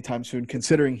anytime soon,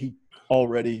 considering he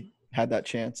already had that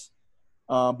chance.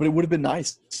 But it would have been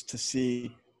nice to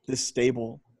see this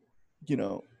stable,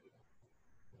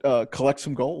 collect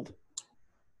some gold.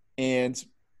 And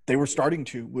they were starting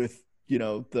to with,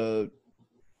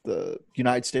 the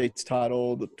United States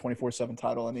title, the 24/7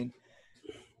 title. I mean,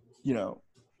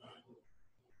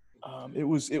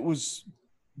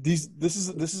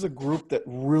 this is a group that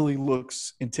really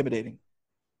looks intimidating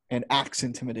and acts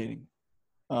intimidating.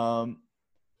 And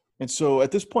so at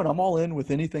this point, I'm all in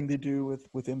with anything they do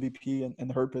with MVP and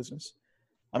the Hurt Business.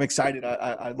 I'm excited.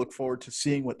 I look forward to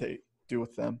seeing what they do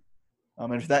with them.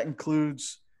 And if that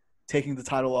includes taking the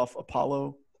title off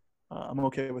Apollo, I'm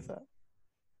okay with that.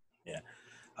 Yeah.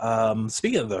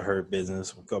 Speaking of the Hurt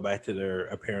Business, we'll go back to their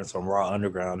appearance on Raw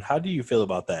Underground. How do you feel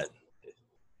about that?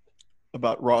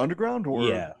 About Raw Underground? Or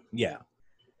Yeah.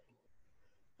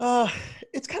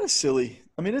 It's kind of silly.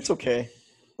 I mean, it's okay.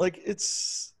 Like,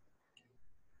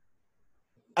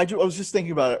 was just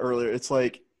thinking about it earlier. It's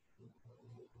like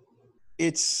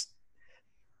it's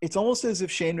almost as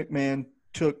if Shane McMahon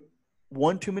took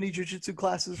one too many jiu-jitsu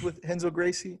classes with Renzo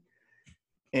Gracie,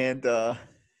 and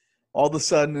all of a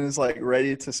sudden is like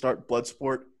ready to start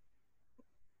Bloodsport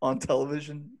on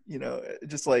television.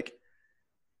 Just like,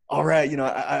 all right,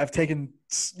 I've taken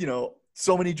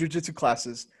so many jiu-jitsu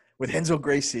classes with Renzo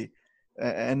Gracie,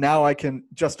 and now I can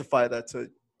justify that to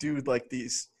do like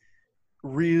these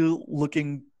real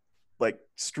looking like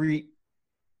street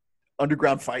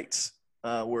underground fights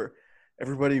where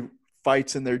everybody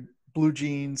fights in their blue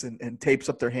jeans and tapes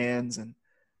up their hands. And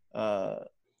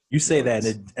you say that,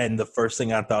 and the first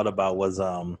thing I thought about was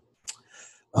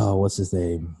what's his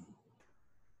name?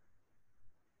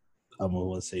 I'm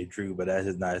gonna say Drew, but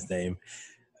that's not his name.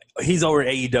 He's over at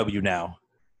AEW now.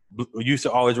 Used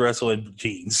to always wrestle in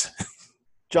jeans.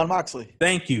 Jon Moxley.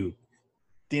 Thank you.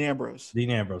 Dean Ambrose.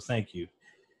 Thank you.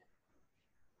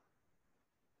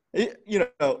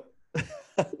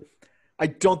 I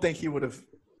don't think he would have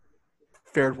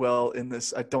fared well in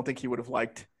this. I don't think he would have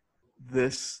liked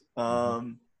this. But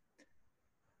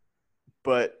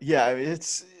yeah,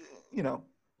 it's,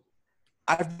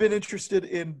 I've been interested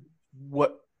in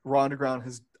what Raw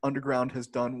Underground has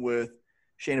done with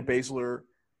Shayna Baszler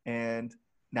and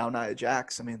now Nia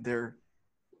Jax. I mean, they're,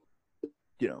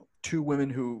 two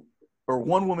women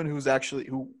one woman who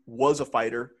was a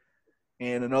fighter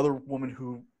and another woman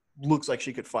who looks like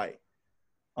she could fight,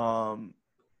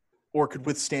 or could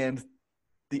withstand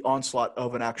the onslaught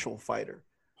of an actual fighter.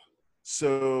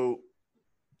 So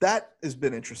that has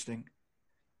been interesting.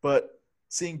 But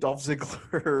seeing Dolph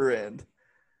Ziggler and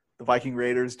the Viking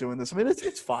Raiders doing this, I mean,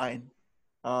 it's fine,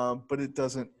 but it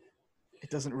doesn't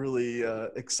really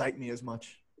excite me as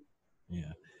much.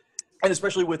 Yeah, and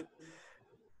especially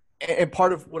and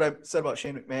part of what I've said about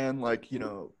Shane McMahon, like,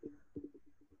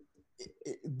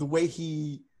 the way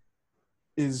he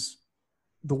is,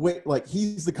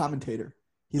 he's the commentator.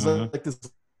 He's like this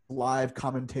live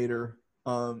commentator.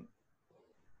 That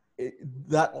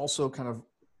also kind of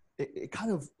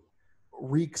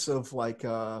reeks of like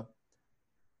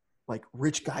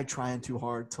rich guy trying too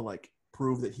hard to like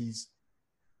prove that he's,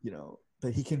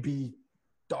 that he can be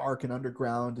dark and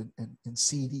underground and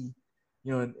seedy,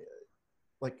 and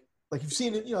like you've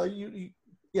seen it,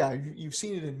 you've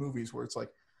seen it in movies where it's like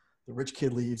the rich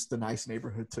kid leaves the nice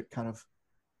neighborhood to kind of,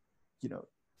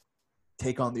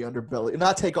 take on the underbelly,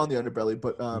 not take on the underbelly,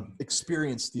 but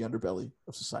experience the underbelly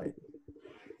of society.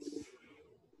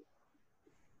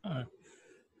 All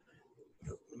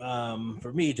right.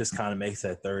 For me, it just kind of makes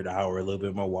that third hour a little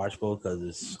bit more watchable because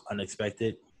it's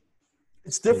unexpected.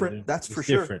 It's different. That's for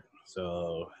sure. Different.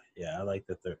 So yeah, I like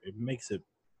the third. It makes it.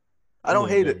 I don't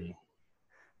hate it.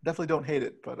 Definitely don't hate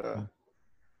it, but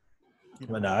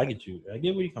But no, I get you. I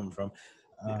get where you're coming from.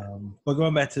 But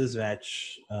going back to this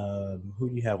match, who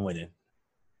do you have winning?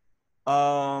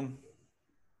 I'm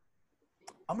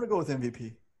gonna go with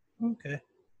MVP. Okay.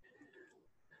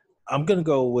 I'm gonna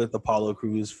go with Apollo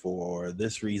Crews for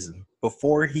this reason.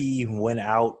 Before he went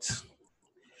out,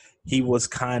 he was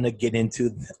kind of getting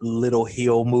into little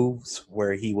heel moves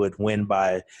where he would win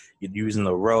by using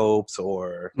the ropes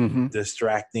or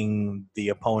distracting the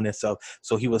opponent. So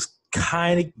he was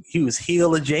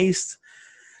heel adjacent.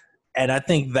 And I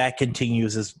think that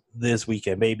continues this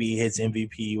weekend. Maybe he hits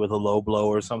MVP with a low blow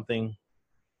or something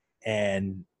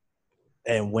and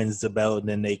wins the belt. And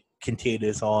then they continue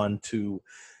this on to,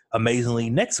 amazingly,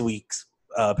 next week's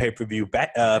pay-per-view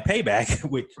Payback,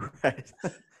 which right.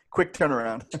 Quick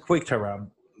turnaround.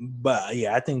 But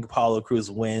yeah, I think Apollo Crews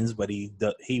wins, but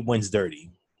he wins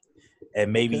dirty,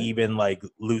 and maybe even like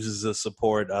loses the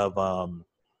support of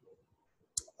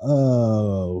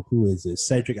who is it?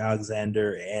 Cedric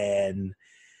Alexander and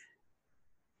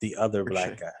the other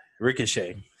black guy,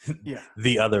 Ricochet. Yeah,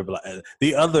 the other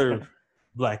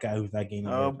black guy who's not getting.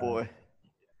 Oh boy,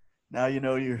 now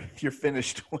you're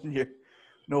finished when you're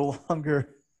no longer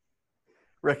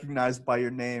recognized by your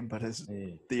name, but as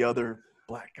the other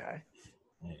black guy.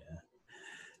 Yeah.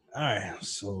 All right.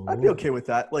 So I'd be okay with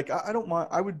that. Like, I don't mind.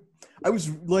 I was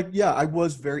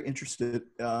very interested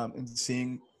in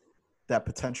seeing that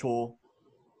potential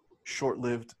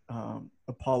short-lived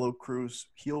Apollo Crews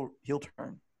heel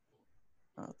turn,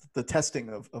 the testing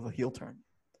of a heel turn.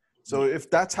 So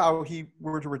if that's how he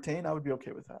were to retain, I would be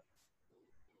okay with that.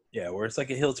 Yeah, where it's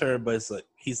like a heel turn, but it's like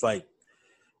he's like,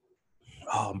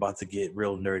 oh, I'm about to get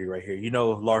real nerdy right here.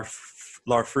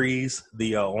 Lar Freeze,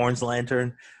 the Orange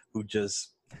Lantern, who it's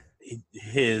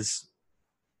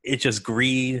just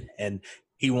greed, and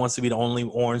he wants to be the only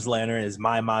Orange Lantern. Is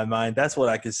my. That's what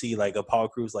I could see. Like Apollo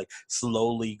Crews, like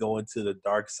slowly going to the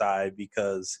dark side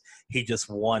because he just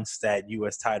wants that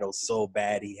U.S. title so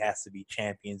bad. He has to be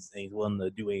champions, and he's willing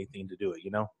to do anything to do it.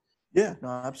 Yeah, no,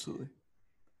 absolutely.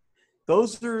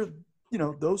 Those are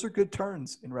good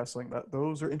turns in wrestling.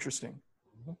 Those are interesting.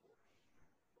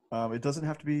 It doesn't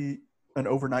have to be an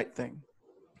overnight thing.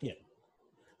 Yeah,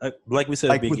 like we said,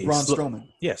 like with Braun Strowman.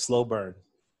 Yeah, slow burn.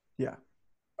 Yeah.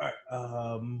 All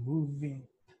right, moving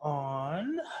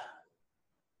on.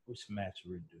 Which match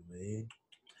we're doing?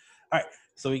 All right,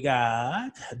 so we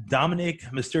got Dominic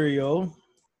Mysterio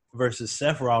versus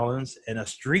Seth Rollins in a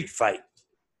street fight.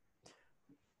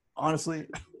 Honestly,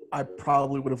 I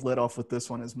probably would have led off with this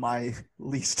one as my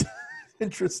least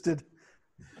interested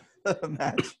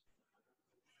match.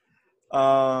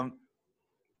 I'm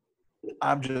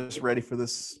just ready for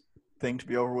this thing to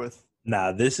be over with.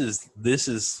 Nah, this is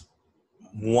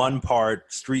one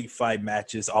part street fight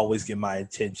matches always get my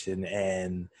attention,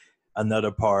 and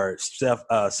another part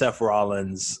Seth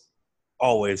Rollins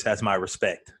always has my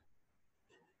respect.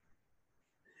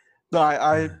 No,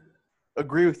 I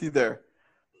agree with you there.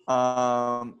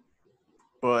 But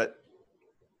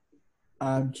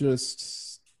I'm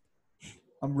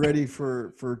ready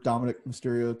for Dominic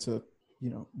Mysterio to,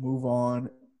 move on,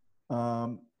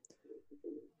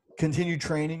 continue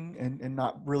training and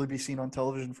not really be seen on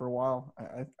television for a while.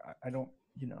 I don't,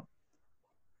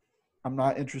 I'm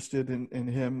not interested in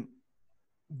him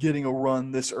getting a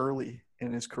run this early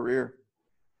in his career.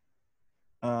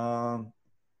 But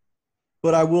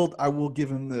I will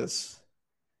give him this.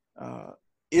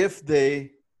 If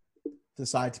they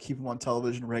decide to keep him on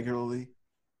television regularly,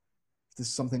 if this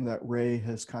is something that Ray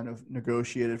has kind of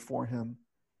negotiated for him,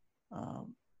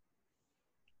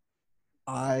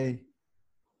 I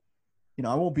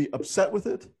won't be upset with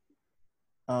it.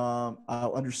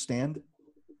 I'll understand,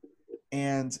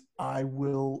 and I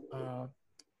will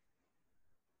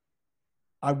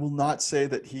not say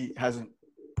that he hasn't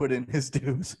put in his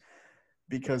dues,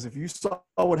 because if you saw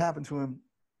what happened to him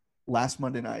last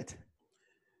Monday night,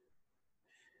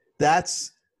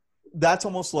 that's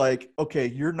almost like, okay,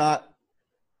 you're not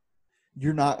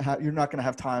going to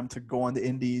have time to go on the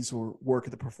indies or work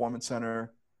at the Performance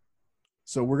Center,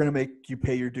 so we're going to make you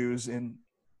pay your dues, and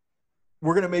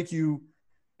we're going to make you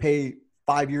pay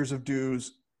 5 years of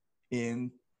dues in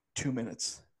 2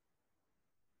 minutes.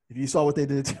 If you saw what they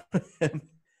did to him,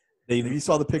 if you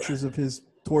saw the pictures of his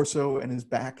torso and his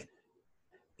back,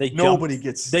 They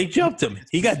jumped him.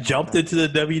 He got jumped into the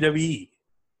WWE.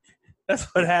 That's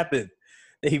what happened.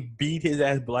 They beat his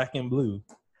ass black and blue.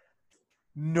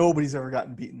 Nobody's ever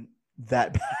gotten beaten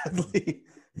that badly.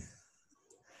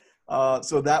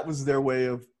 So that was their way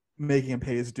of making him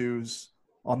pay his dues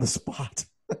on the spot,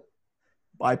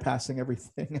 bypassing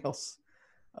everything else.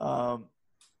 But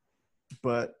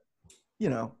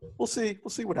we'll see.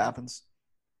 We'll see what happens.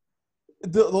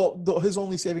 His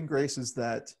only saving grace is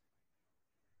that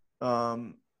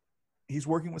he's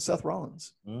working with Seth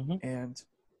Rollins, and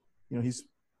he's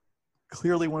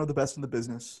clearly one of the best in the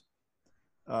business.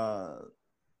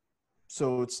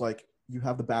 So it's like you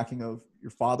have the backing of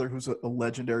your father, who's a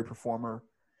legendary performer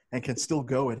and can still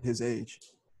go at his age.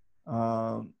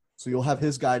 So you'll have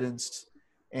his guidance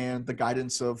and the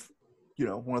guidance of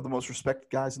one of the most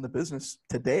respected guys in the business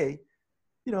today.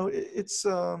 It's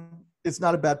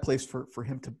not a bad place for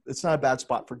him to. It's not a bad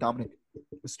spot for Dominic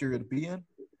Mysterio to be in.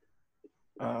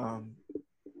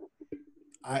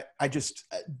 I just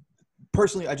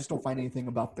personally, I just don't find anything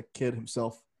about the kid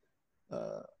himself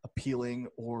appealing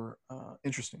or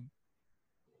interesting.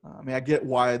 I mean, I get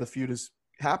why the feud is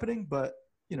happening, but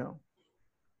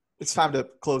it's time to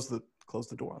close the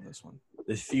door on this one.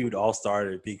 The feud all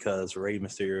started because Rey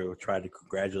Mysterio tried to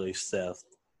congratulate Seth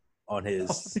on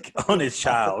his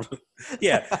child.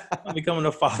 Yeah, I'm becoming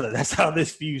a father. That's how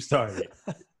this feud started.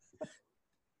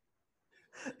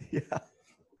 Yeah,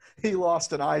 he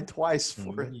lost an eye twice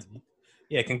for it.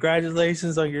 Yeah,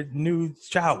 congratulations on your new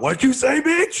child. What'd you say,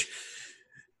 bitch?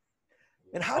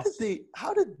 And how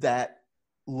did that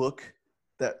look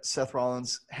that Seth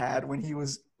Rollins had when he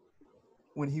was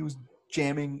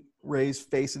jamming Ray's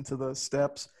face into the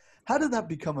steps? How did that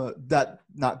become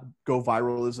not go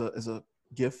viral as a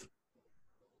GIF?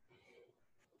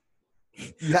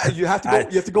 You have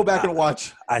to go back and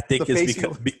watch. I think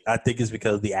it's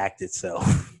because of the act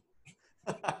itself.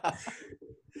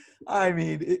 I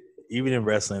mean, even in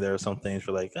wrestling, there are some things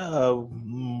where like, oh,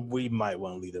 we might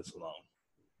want to leave this alone.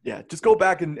 Yeah, just go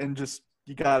back and just,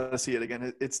 you gotta see it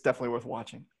again. It's definitely worth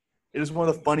watching. It is one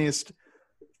of the funniest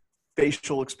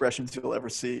facial expressions you'll ever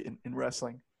see in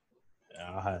wrestling.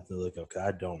 I'll have to look up because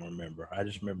I don't remember. I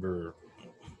just remember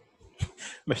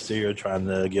Mysterio trying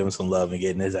to give him some love and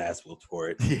getting his ass whooped for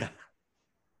it. Yeah.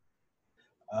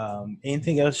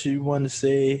 Anything else you want to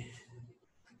say?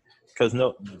 Because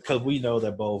we know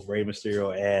that both Rey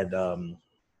Mysterio and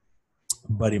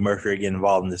Buddy Murphy are getting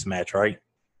involved in this match, right?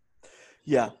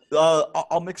 Yeah.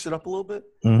 I'll mix it up a little bit.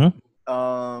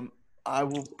 Mm-hmm. I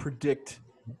will predict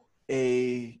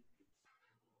a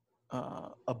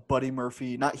Buddy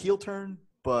Murphy, not heel turn,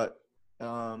 but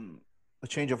a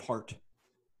change of heart.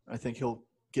 I think he'll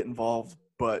get involved,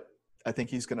 but I think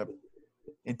he's going to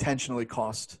intentionally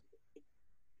cost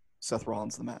Seth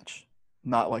Rollins the match.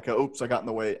 Not like oops, I got in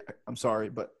the way. I'm sorry,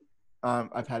 but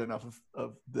I've had enough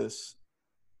of this.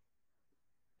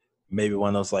 Maybe one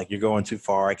of those like, you're going too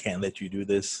far, I can't let you do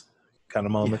this kind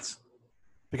of moments. Yeah.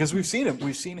 Because we've seen him.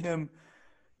 We've seen him,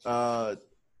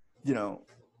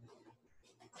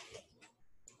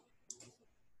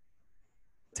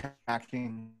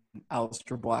 attacking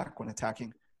Aleister Black when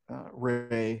attacking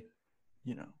Ray.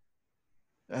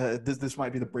 This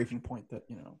might be the breaking point that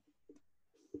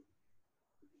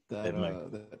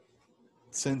that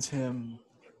sends him,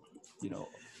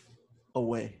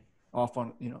 away, off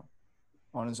on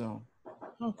on his own.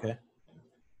 Okay.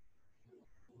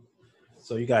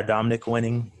 So you got Dominic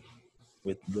winning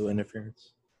with blue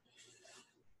interference?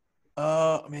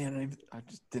 Man, I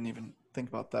just didn't even think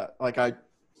about that. Like I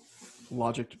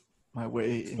logicked my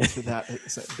way into that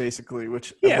basically,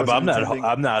 which yeah, but I'm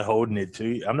not holding it to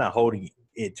you. I'm not holding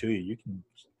it to you. You can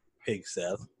pick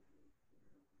Seth.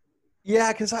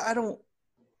 Yeah, because I don't,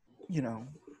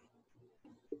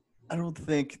 I don't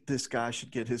think this guy should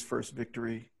get his first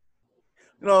victory.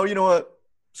 No, you know what?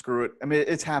 Screw it. I mean,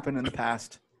 it's happened in the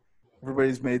past.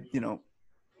 Everybody's made,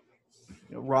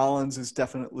 Rollins is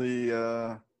definitely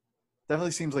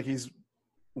seems like he's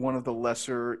one of the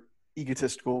lesser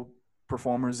egotistical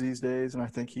performers these days, and I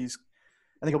think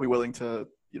he'll be willing to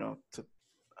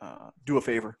do a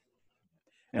favor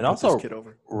and also this kid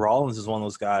over. Rollins is one of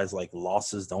those guys like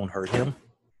losses don't hurt him.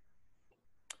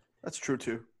 That's true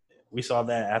too. We saw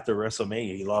that after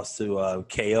WrestleMania. He lost to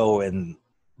KO, and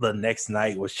the next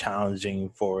night was challenging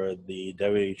for the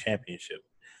WWE Championship.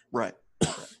 Right.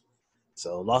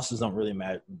 So losses don't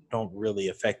really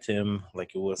affect him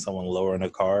like it would someone lower in the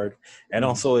card. And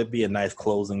also it'd be a nice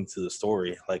closing to the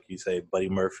story. Like you say, Buddy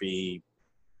Murphy,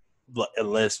 let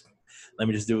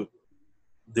me just do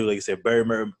like you said, Buddy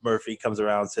Murphy comes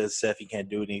around and says Seth, he can't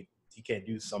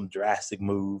do some drastic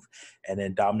move, and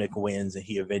then Dominic wins and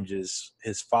he avenges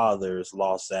his father's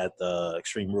loss at the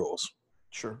Extreme Rules.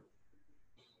 Sure.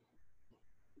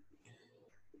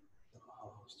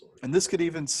 And this could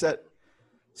even set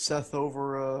Seth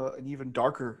over an even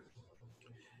darker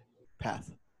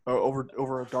path, or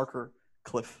over a darker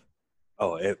cliff.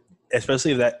 Oh,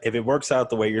 especially if it works out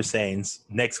the way you're saying,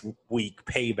 next week,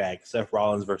 Payback, Seth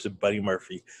Rollins versus Buddy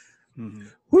Murphy. Mm-hmm.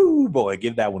 Woo, boy,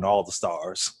 give that one all the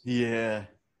stars. Yeah.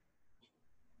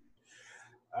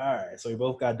 All right, so we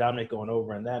both got Dominic going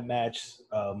over in that match.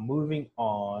 Moving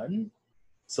on.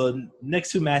 So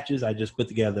next two matches I just put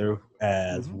together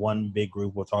as one big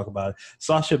group. We'll talk about it.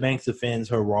 Sasha Banks defends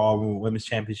her Raw Women's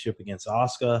Championship against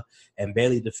Asuka, and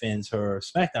Bayley defends her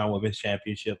SmackDown Women's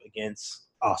Championship against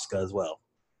Asuka as well.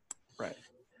 Right.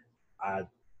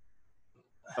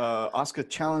 Asuka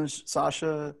challenged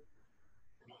Sasha.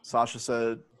 Sasha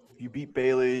said, if you beat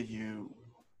Bayley, you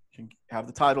can have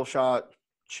the title shot.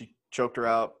 She choked her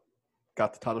out,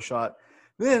 got the title shot.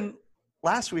 Then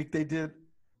last week they did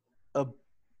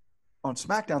on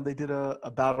SmackDown, they did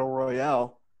a battle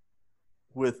royale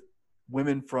with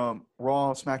women from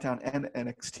Raw, SmackDown, and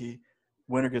NXT.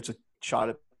 Winner gets a shot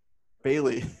at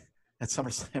Bayley at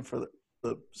SummerSlam for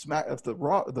the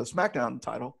SmackDown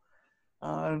title,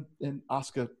 and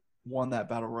Asuka won that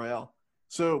battle royale.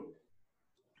 So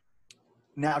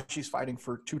now she's fighting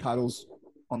for two titles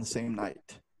on the same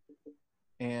night,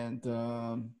 and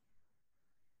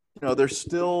there's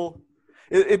still.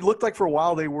 It looked like for a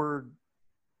while they were,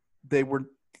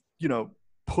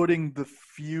 putting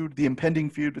the impending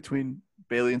feud between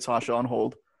Bayley and Sasha on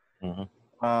hold.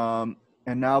 Mm-hmm.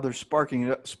 And now they're sparking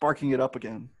it up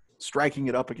again, striking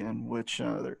it up again, which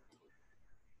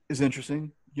is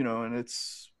interesting, and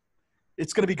it's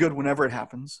going to be good whenever it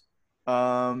happens.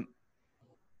 But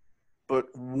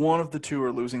one of the two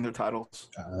are losing their titles.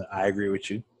 I agree with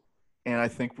you. And I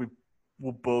think we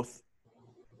will both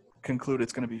conclude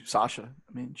it's going to be Sasha.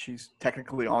 I mean, she's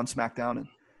technically on SmackDown, and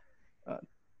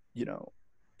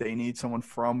they need someone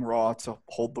from Raw to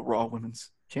hold the Raw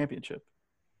Women's Championship.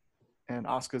 And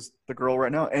Asuka's the girl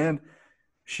right now, and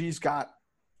she's got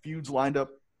feuds lined up.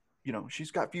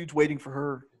 She's got feuds waiting for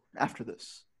her after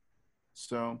this.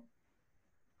 So,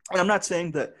 and I'm not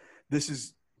saying that this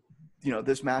is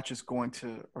this match is going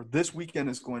to, or this weekend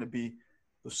is going to be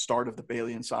the start of the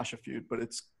Bayley and Sasha feud, but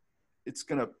it's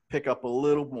going to pick up a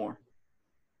little more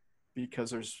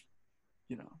because there's,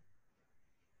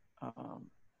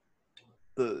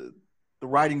 the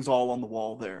writing's all on the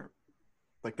wall there.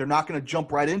 Like, they're not going to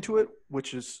jump right into it,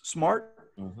 which is smart,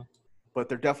 but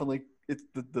they're definitely, it's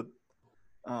the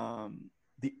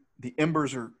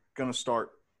embers are going to start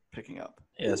picking up.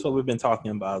 Yeah, that's what we've been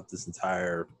talking about this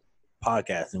entire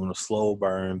podcast. And a slow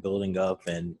burn, building up,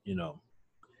 and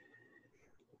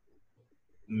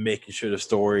making sure a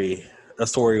story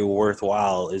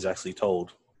worthwhile is actually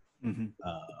told. Mm-hmm.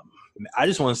 I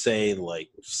just want to say, like,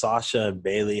 Sasha and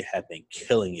Bayley have been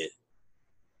killing it.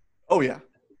 Oh yeah,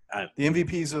 the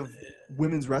MVPs of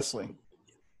women's wrestling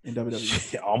in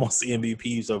WWE. Almost the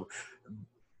MVPs of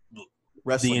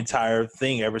wrestling. The entire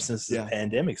thing ever since the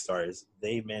pandemic started.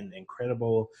 They've been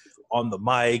incredible on the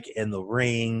mic, in the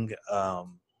ring.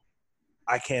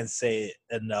 I can't say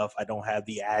it enough. I don't have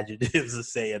the adjectives to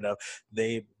say enough.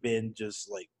 They've been just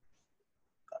like,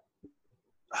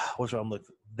 which I'm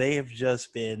looking. They have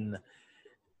just been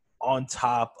on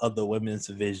top of the women's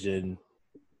division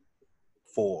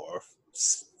for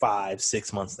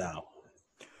 5-6 months now.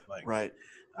 Like, right.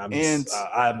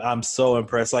 I'm so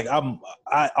impressed. Like,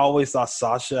 I always thought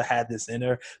Sasha had this in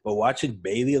her, but watching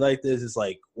Bayley like this is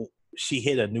like she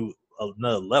hit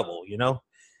another level,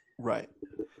 Right.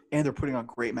 And they're putting on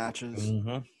great matches.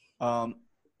 Mm-hmm.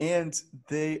 And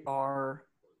they are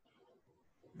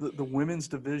the women's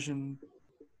division.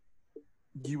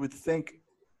 You would think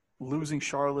losing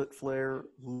Charlotte Flair,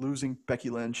 losing Becky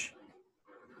Lynch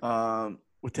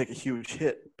would take a huge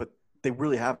hit, but they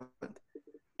really haven't.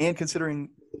 And considering,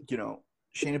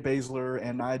 Shayna Baszler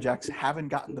and Nia Jax haven't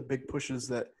gotten the big pushes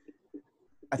that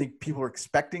I think people are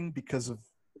expecting because of,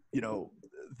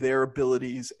 their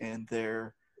abilities and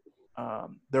their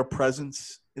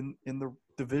presence in the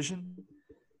division.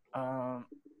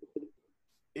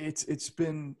 It's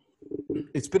been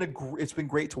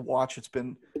great to watch. It's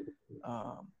been,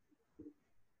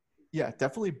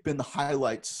 definitely been the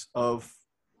highlights of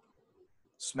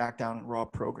SmackDown and Raw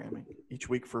programming each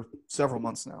week for several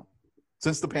months now,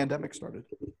 since the pandemic started.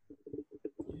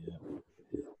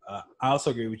 Yeah. I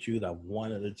also agree with you that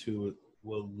one of the two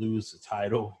will lose the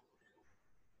title,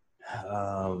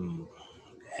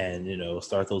 and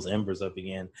start those embers up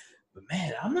again. But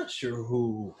man, I'm not sure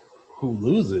who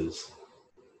loses.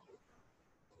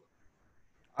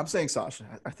 I'm saying Sasha.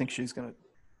 I think she's gonna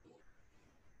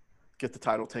get the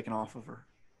title taken off of her.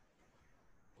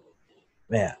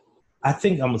 Man, I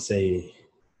think I'm gonna say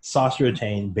Sasha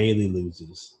retains, Bayley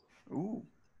loses. Ooh.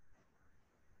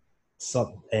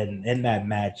 So, and in that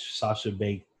match, Sasha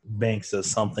Banks does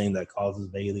something that causes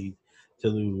Bayley to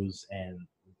lose, and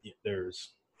there's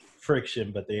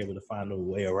friction, but they're able to find a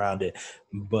way around it.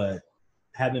 But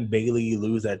having Bayley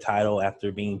lose that title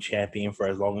after being champion for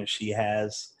as long as she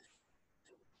has,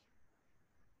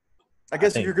 I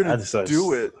guess if you're going to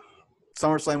do it,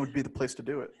 SummerSlam would be the place to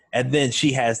do it. And then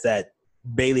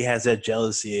Bayley has that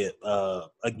jealousy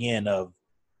again of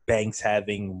Banks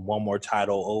having one more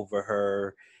title over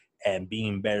her and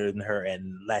being better than her,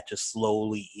 and that just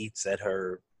slowly eats at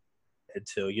her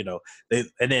until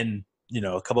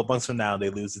a couple months from now they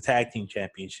lose the tag team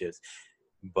championships,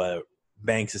 but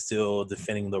Banks is still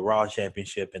defending the Raw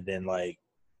championship, and then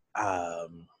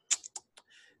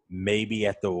maybe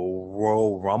at the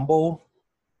Royal Rumble,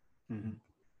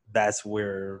 that's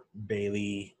where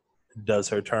Bayley does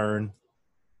her turn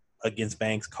against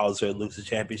Banks, causes her to lose the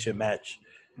championship match,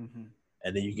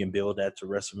 and then you can build that to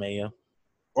WrestleMania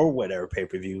or whatever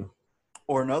pay-per-view.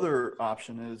 Or another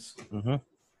option is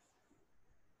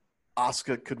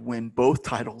Asuka could win both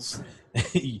titles.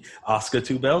 Asuka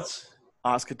 2 belts?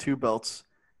 Asuka 2 belts,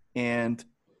 and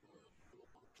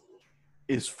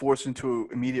is forced into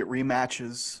immediate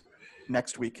rematches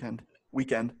next weekend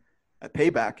at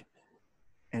Payback,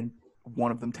 and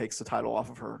one of them takes the title off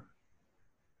of her,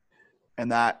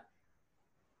 and that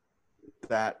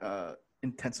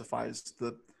intensifies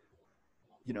the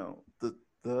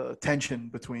tension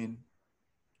between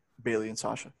Bayley and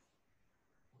Sasha.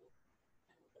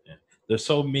 Yeah. There's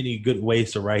so many good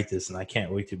ways to write this, and I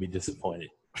can't wait to be disappointed.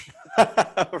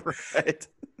 Right.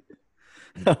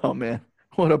 Oh man,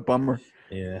 what a bummer.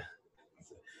 Yeah.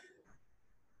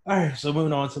 All right, so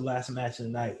moving on to the last match of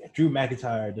the night. Drew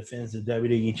McIntyre defends the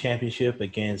WWE Championship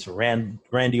against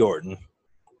Randy Orton.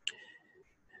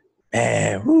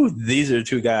 Man, these are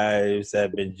two guys that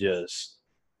have been just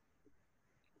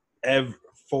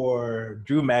for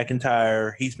Drew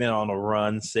McIntyre. He's been on a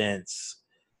run since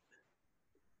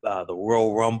the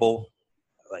Royal Rumble.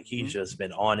 Like, he's just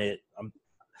been on it.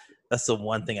 That's the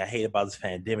one thing I hate about this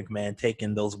pandemic, man.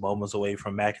 Taking those moments away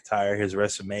from McIntyre, his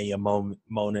WrestleMania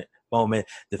moment,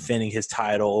 defending his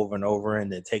title over and over,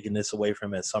 and then taking this away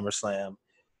from him at SummerSlam.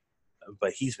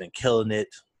 But he's been killing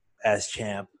it as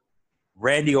champ.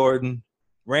 Randy Orton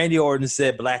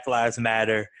said Black Lives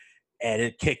Matter, and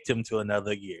it kicked him to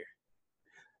another year.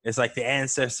 It's like the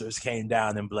ancestors came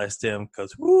down and blessed him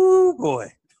because, woo,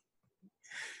 boy.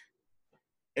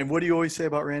 And what do you always say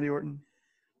about Randy Orton?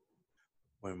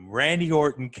 When Randy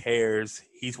Orton cares,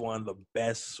 he's one of the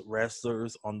best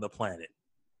wrestlers on the planet.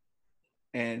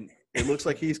 And it looks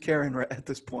like he's caring right at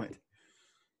this point.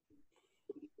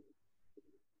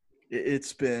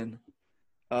 It's been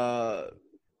a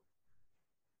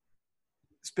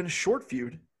short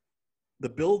feud. The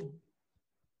build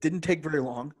didn't take very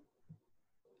long,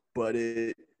 but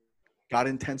it got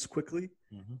intense quickly,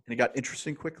 and it got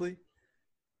interesting quickly.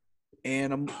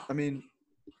 And I mean,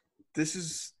 this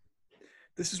is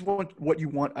what you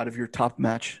want out of your top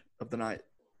match of the night.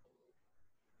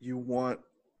 You want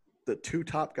the two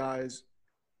top guys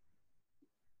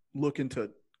looking to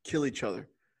kill each other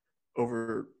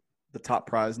over the top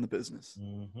prize in the business.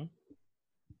 Mm-hmm.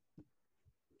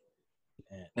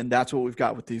 And that's what we've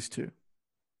got with these two.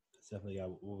 Definitely got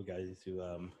what we got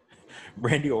to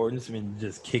Randy Orton's been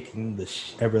just kicking the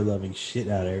ever-loving shit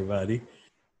out of everybody.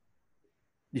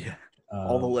 Yeah,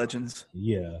 all the legends.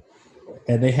 Yeah.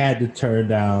 And they had to turn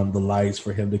down the lights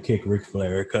for him to kick Ric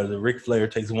Flair because if Ric Flair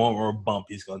takes one more bump,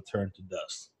 he's going to turn to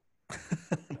dust.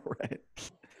 Right.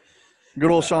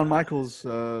 Good old Shawn Michaels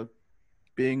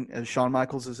being as Shawn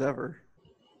Michaels as ever.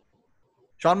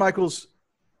 Shawn Michaels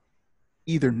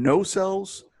either no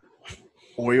sells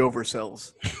or he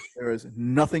oversells. There is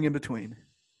nothing in between.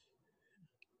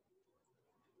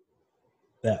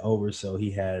 That oversell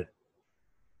he had,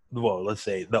 well, let's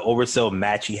say the oversell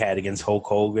match he had against Hulk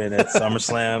Hogan at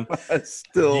SummerSlam.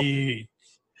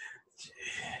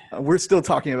 We're still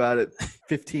talking about it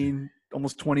 15,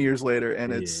 almost 20 years later,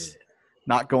 and it's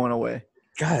not going away.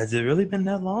 God, has it really been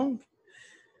that long?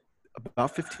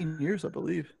 About 15 years, I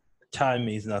believe. Time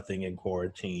means nothing in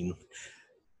quarantine.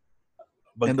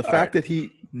 But, and the fact that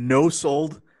he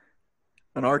no-sold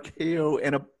an RKO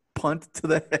and a punt to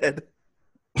the head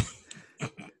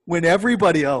when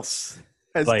everybody else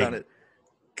has done it.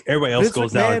 Everybody else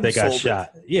goes down like they got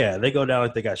shot. Yeah, they go down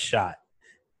like they got shot.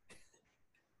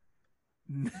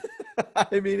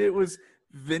 I mean, it was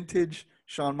vintage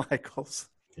Shawn Michaels.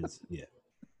 Yeah.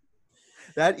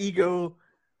 That ego,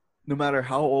 no matter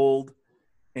how old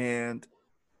and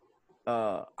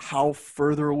how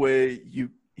further away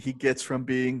he gets from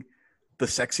being the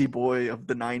sexy boy of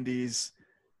the 90s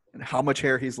and how much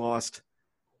hair he's lost,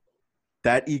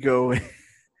 that ego it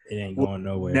ain't going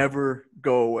nowhere. Never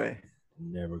go away.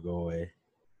 Never go away.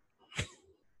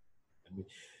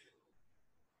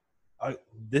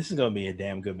 This is going to be a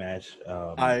damn good match.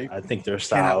 I think their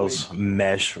styles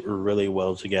mesh really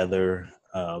well together.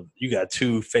 You got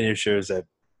two finishers that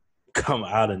come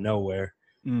out of nowhere.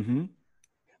 Mm-hmm.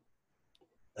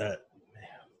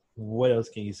 What else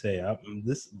can you say?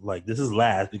 This is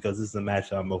last because this is a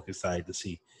match I'm most excited to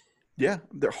see. Yeah,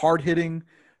 they're hard hitting.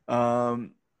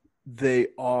 They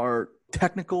are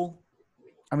technical.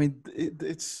 I mean,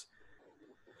 it's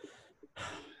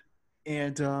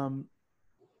and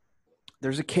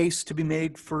there's a case to be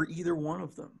made for either one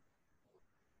of them.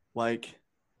 Like,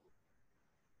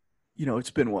 it's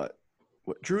been what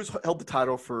Drew's held the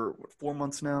title for 4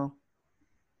 months now,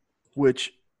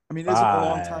 which I mean isn't a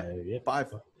long time. Yep.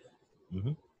 5.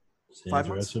 Mm-hmm. 5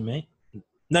 months. WrestleMania.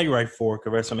 No, you're right. 4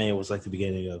 because WrestleMania was like the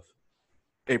beginning of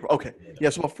April. Okay, yeah,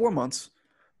 so about 4 months.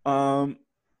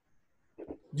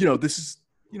 This is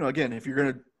again, if you're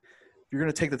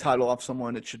gonna take the title off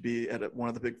someone, it should be at one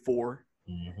of the big 4.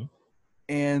 Mm-hmm.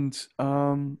 And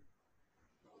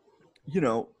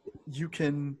you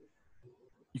can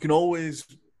always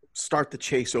start the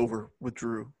chase over with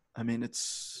Drew. I mean,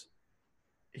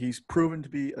 he's proven to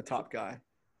be a top guy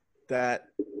that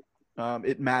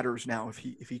it matters now if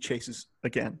he chases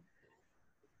again.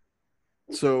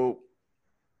 So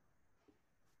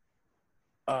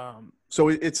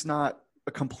it's not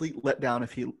a complete letdown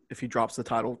if he drops the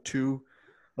title to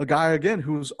a guy again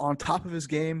who's on top of his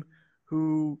game,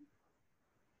 who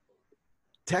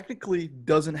technically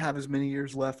doesn't have as many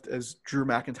years left as Drew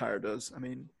McIntyre does. I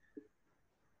mean,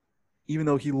 even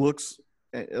though he looks,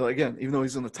 again, even though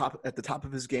he's at the top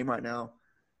of his game right now,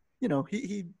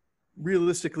 he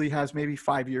realistically has maybe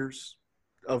 5 years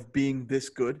of being this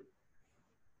good.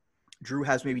 Drew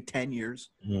has maybe 10 years.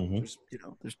 Mm-hmm.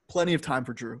 There's plenty of time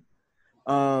for Drew.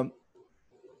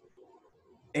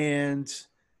 And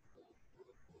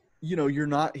he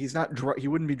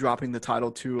wouldn't be dropping the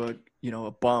title to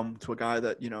a bum, to a guy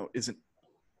that, isn't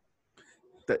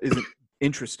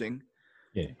interesting.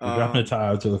 Yeah, you're dropping the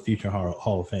title to a future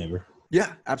Hall of Famer.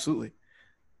 Yeah, absolutely.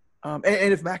 And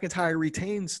if McIntyre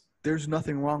retains, there's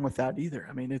nothing wrong with that either.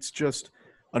 I mean, it's just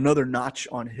another notch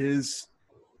on his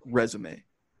resume,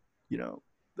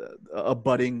 a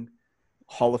budding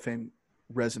Hall of Fame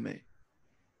resume,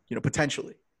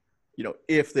 potentially,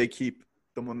 if they keep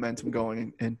the momentum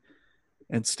going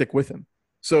and stick with him.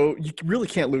 So you really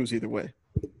can't lose either way.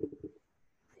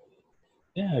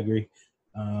 Yeah, I agree.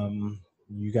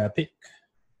 You got to pick.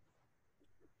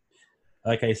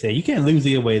 Like I said, you can't lose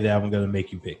either way that I'm going to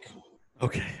make you pick.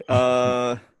 Okay.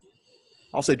 I'll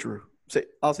say Drew.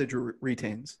 I'll say Drew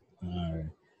retains. All right.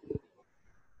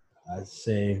 I'd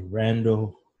say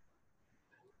Randall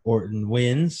Orton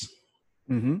wins.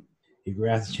 Mm-hmm. He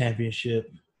grabs the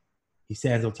championship. He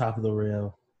stands on top of the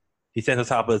rail. He stands on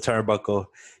top of the turnbuckle.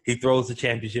 He throws the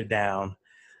championship down.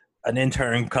 An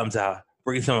intern comes out,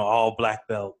 brings him an all-black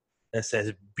belt that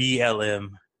says BLM,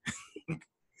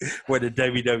 where the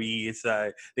WWE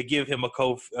inside. They give him a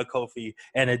Kofi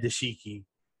and a Dashiki,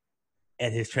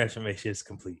 and his transformation is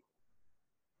complete.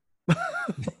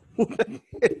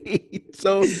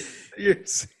 So you're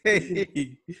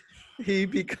saying he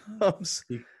becomes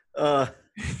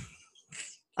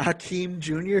Hakeem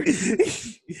Jr.?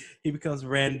 He becomes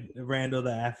Randall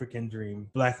the African Dream.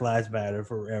 Black Lives Matter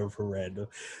forever for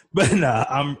Randall. But nah,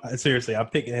 I'm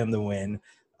picking him to win.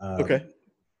 Okay.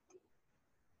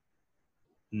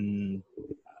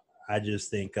 I just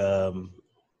think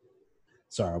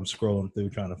sorry, I'm scrolling through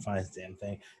trying to find this damn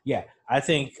thing. Yeah, I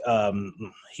think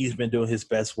he's been doing his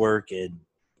best work, and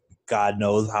God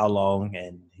knows how long,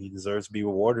 and he deserves to be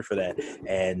rewarded for that.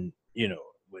 And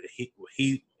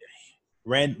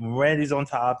Randy's on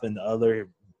top, and the other,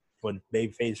 when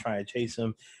Babyface is trying to chase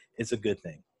him, it's a good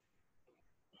thing.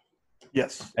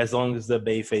 Yes, as long as the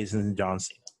Babyface isn't John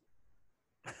Cena.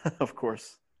 Of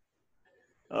course.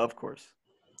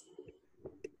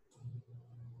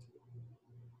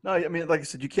 No, I mean, like I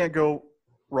said, you can't go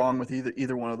wrong with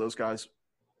either one of those guys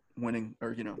winning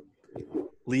or,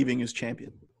 leaving as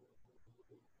champion.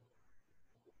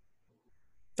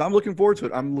 So I'm looking forward to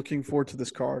it. I'm looking forward to this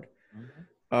card.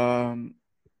 Mm-hmm.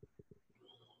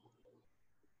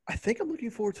 I think I'm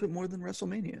looking forward to it more than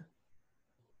WrestleMania.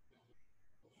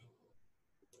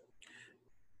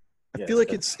 I feel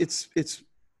like it's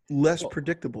less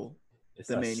predictable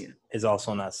than Mania. It's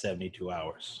also not 72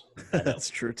 hours. That's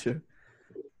true too.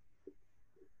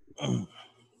 All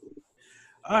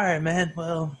right, man.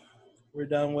 Well, we're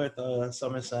done with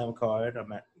SummerSlam card.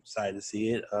 I'm excited to see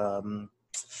it.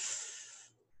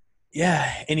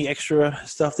 Yeah. Any extra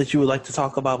stuff that you would like to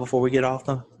talk about before we get off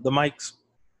the mics?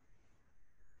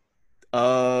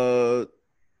 No,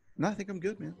 I think I'm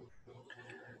good, man.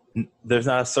 There's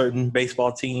not a certain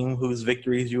baseball team whose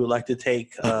victories you would like to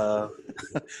take pride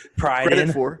credit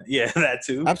in for. Yeah, that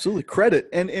too. Absolutely, credit.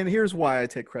 And here's why I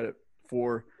take credit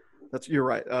for. You're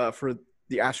right. For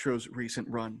the Astros' recent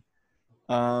run,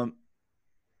 I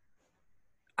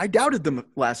doubted them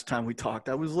last time we talked.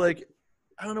 I was like,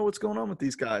 I don't know what's going on with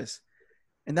these guys,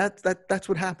 and that's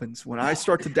what happens when I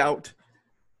start to doubt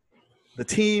the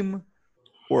team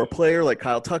or a player like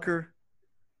Kyle Tucker.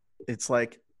 It's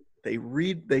like they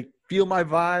feel my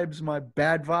vibes, my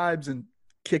bad vibes, and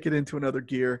kick it into another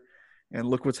gear. And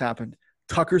look what's happened.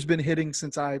 Tucker's been hitting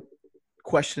since I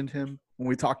questioned him when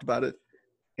we talked about it,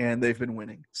 and they've been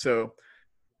winning. So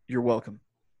you're welcome.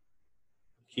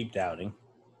 Keep doubting.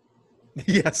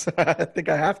 Yes, I think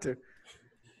I have to.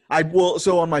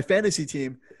 So on my fantasy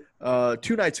team, 2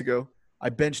 nights ago, I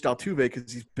benched Altuve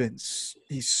because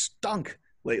he's stunk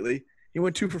lately. He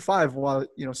went 2 for 5 while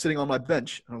sitting on my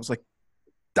bench, and I was like,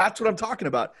 that's what I'm talking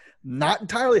about. Not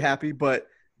entirely happy, but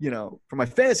for my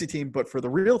fantasy team, but for the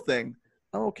real thing,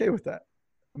 I'm okay with that.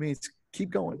 I mean, keep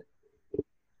going.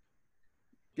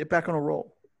 Get back on a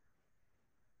roll.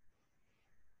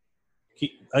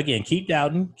 Keep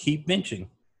doubting, keep benching.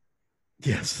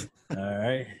 Yes. All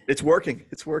right. It's working.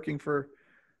 It's working for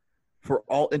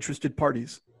all interested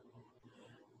parties.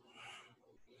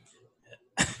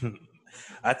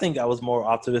 I think I was more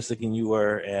optimistic than you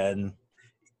were, and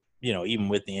even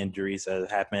with the injuries that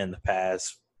have happened in the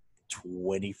past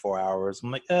 24 hours,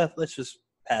 I'm like, let's just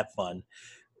have fun.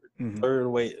 Mm-hmm.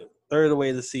 Third of the way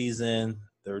of the season,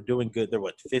 they're doing good. They're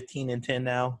 15-10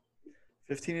 now.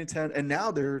 15-10, and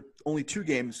now they're only 2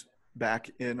 games back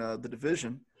in the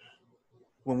division.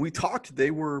 When we talked,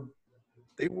 they were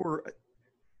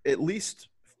at least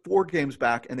 4 games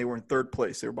back, and they were in 3rd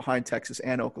place. They were behind Texas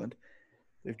and Oakland.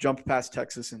 They've jumped past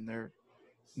Texas, and they're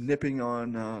nipping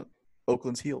on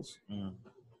Oakland's heels.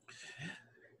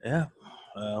 Yeah.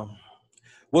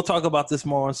 We'll talk about this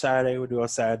more on Saturday. We'll do our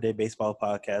Saturday baseball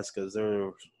podcast because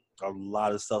there's a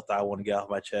lot of stuff that I want to get off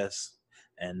my chest,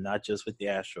 and not just with the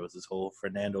Astros. This whole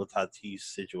Fernando Tatis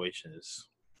situation is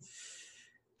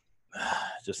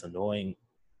just annoying.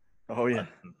 Oh, yeah.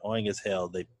 Annoying as hell.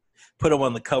 They put him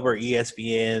on the cover of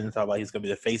ESPN, talk about he's going to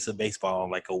be the face of baseball.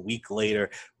 And like a week later,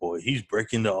 boy, he's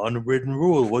breaking the unwritten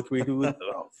rule. What can we do with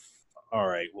all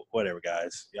right, whatever,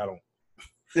 guys. Y'all don't.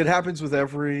 It happens with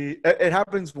it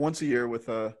happens once a year with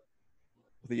a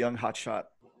young hotshot,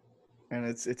 and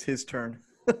it's his turn.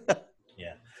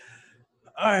 Yeah.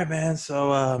 All right, man.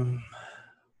 So,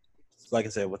 like I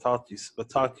said, we'll talk to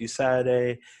you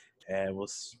Saturday, and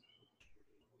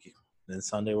then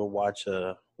Sunday we'll watch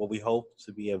what we hope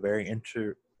to be a very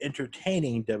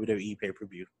entertaining WWE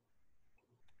pay-per-view.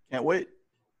 Can't wait.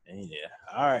 Yeah.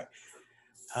 All right.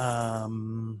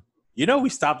 We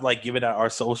stopped giving out our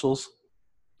socials.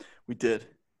 We did.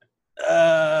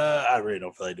 I really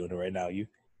don't feel like doing it right now. You?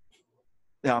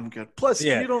 Yeah, I'm good. Plus,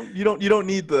 you don't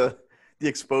need the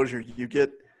exposure. You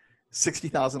get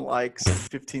 60,000 likes,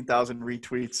 15,000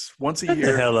 retweets once a year. Shut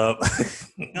the hell up.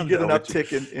 You get an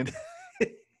uptick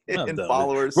in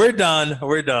followers. We're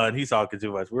done. He's talking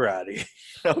too much. We're out of here.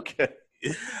 Okay.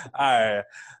 All right.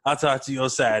 I'll talk to you on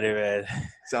Saturday, man.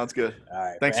 Sounds good. All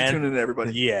right. Thanks for tuning in,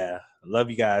 everybody. Yeah. Love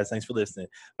you guys. Thanks for listening.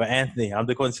 But Anthony, I'm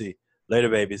DeQuincy. Later,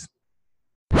 babies.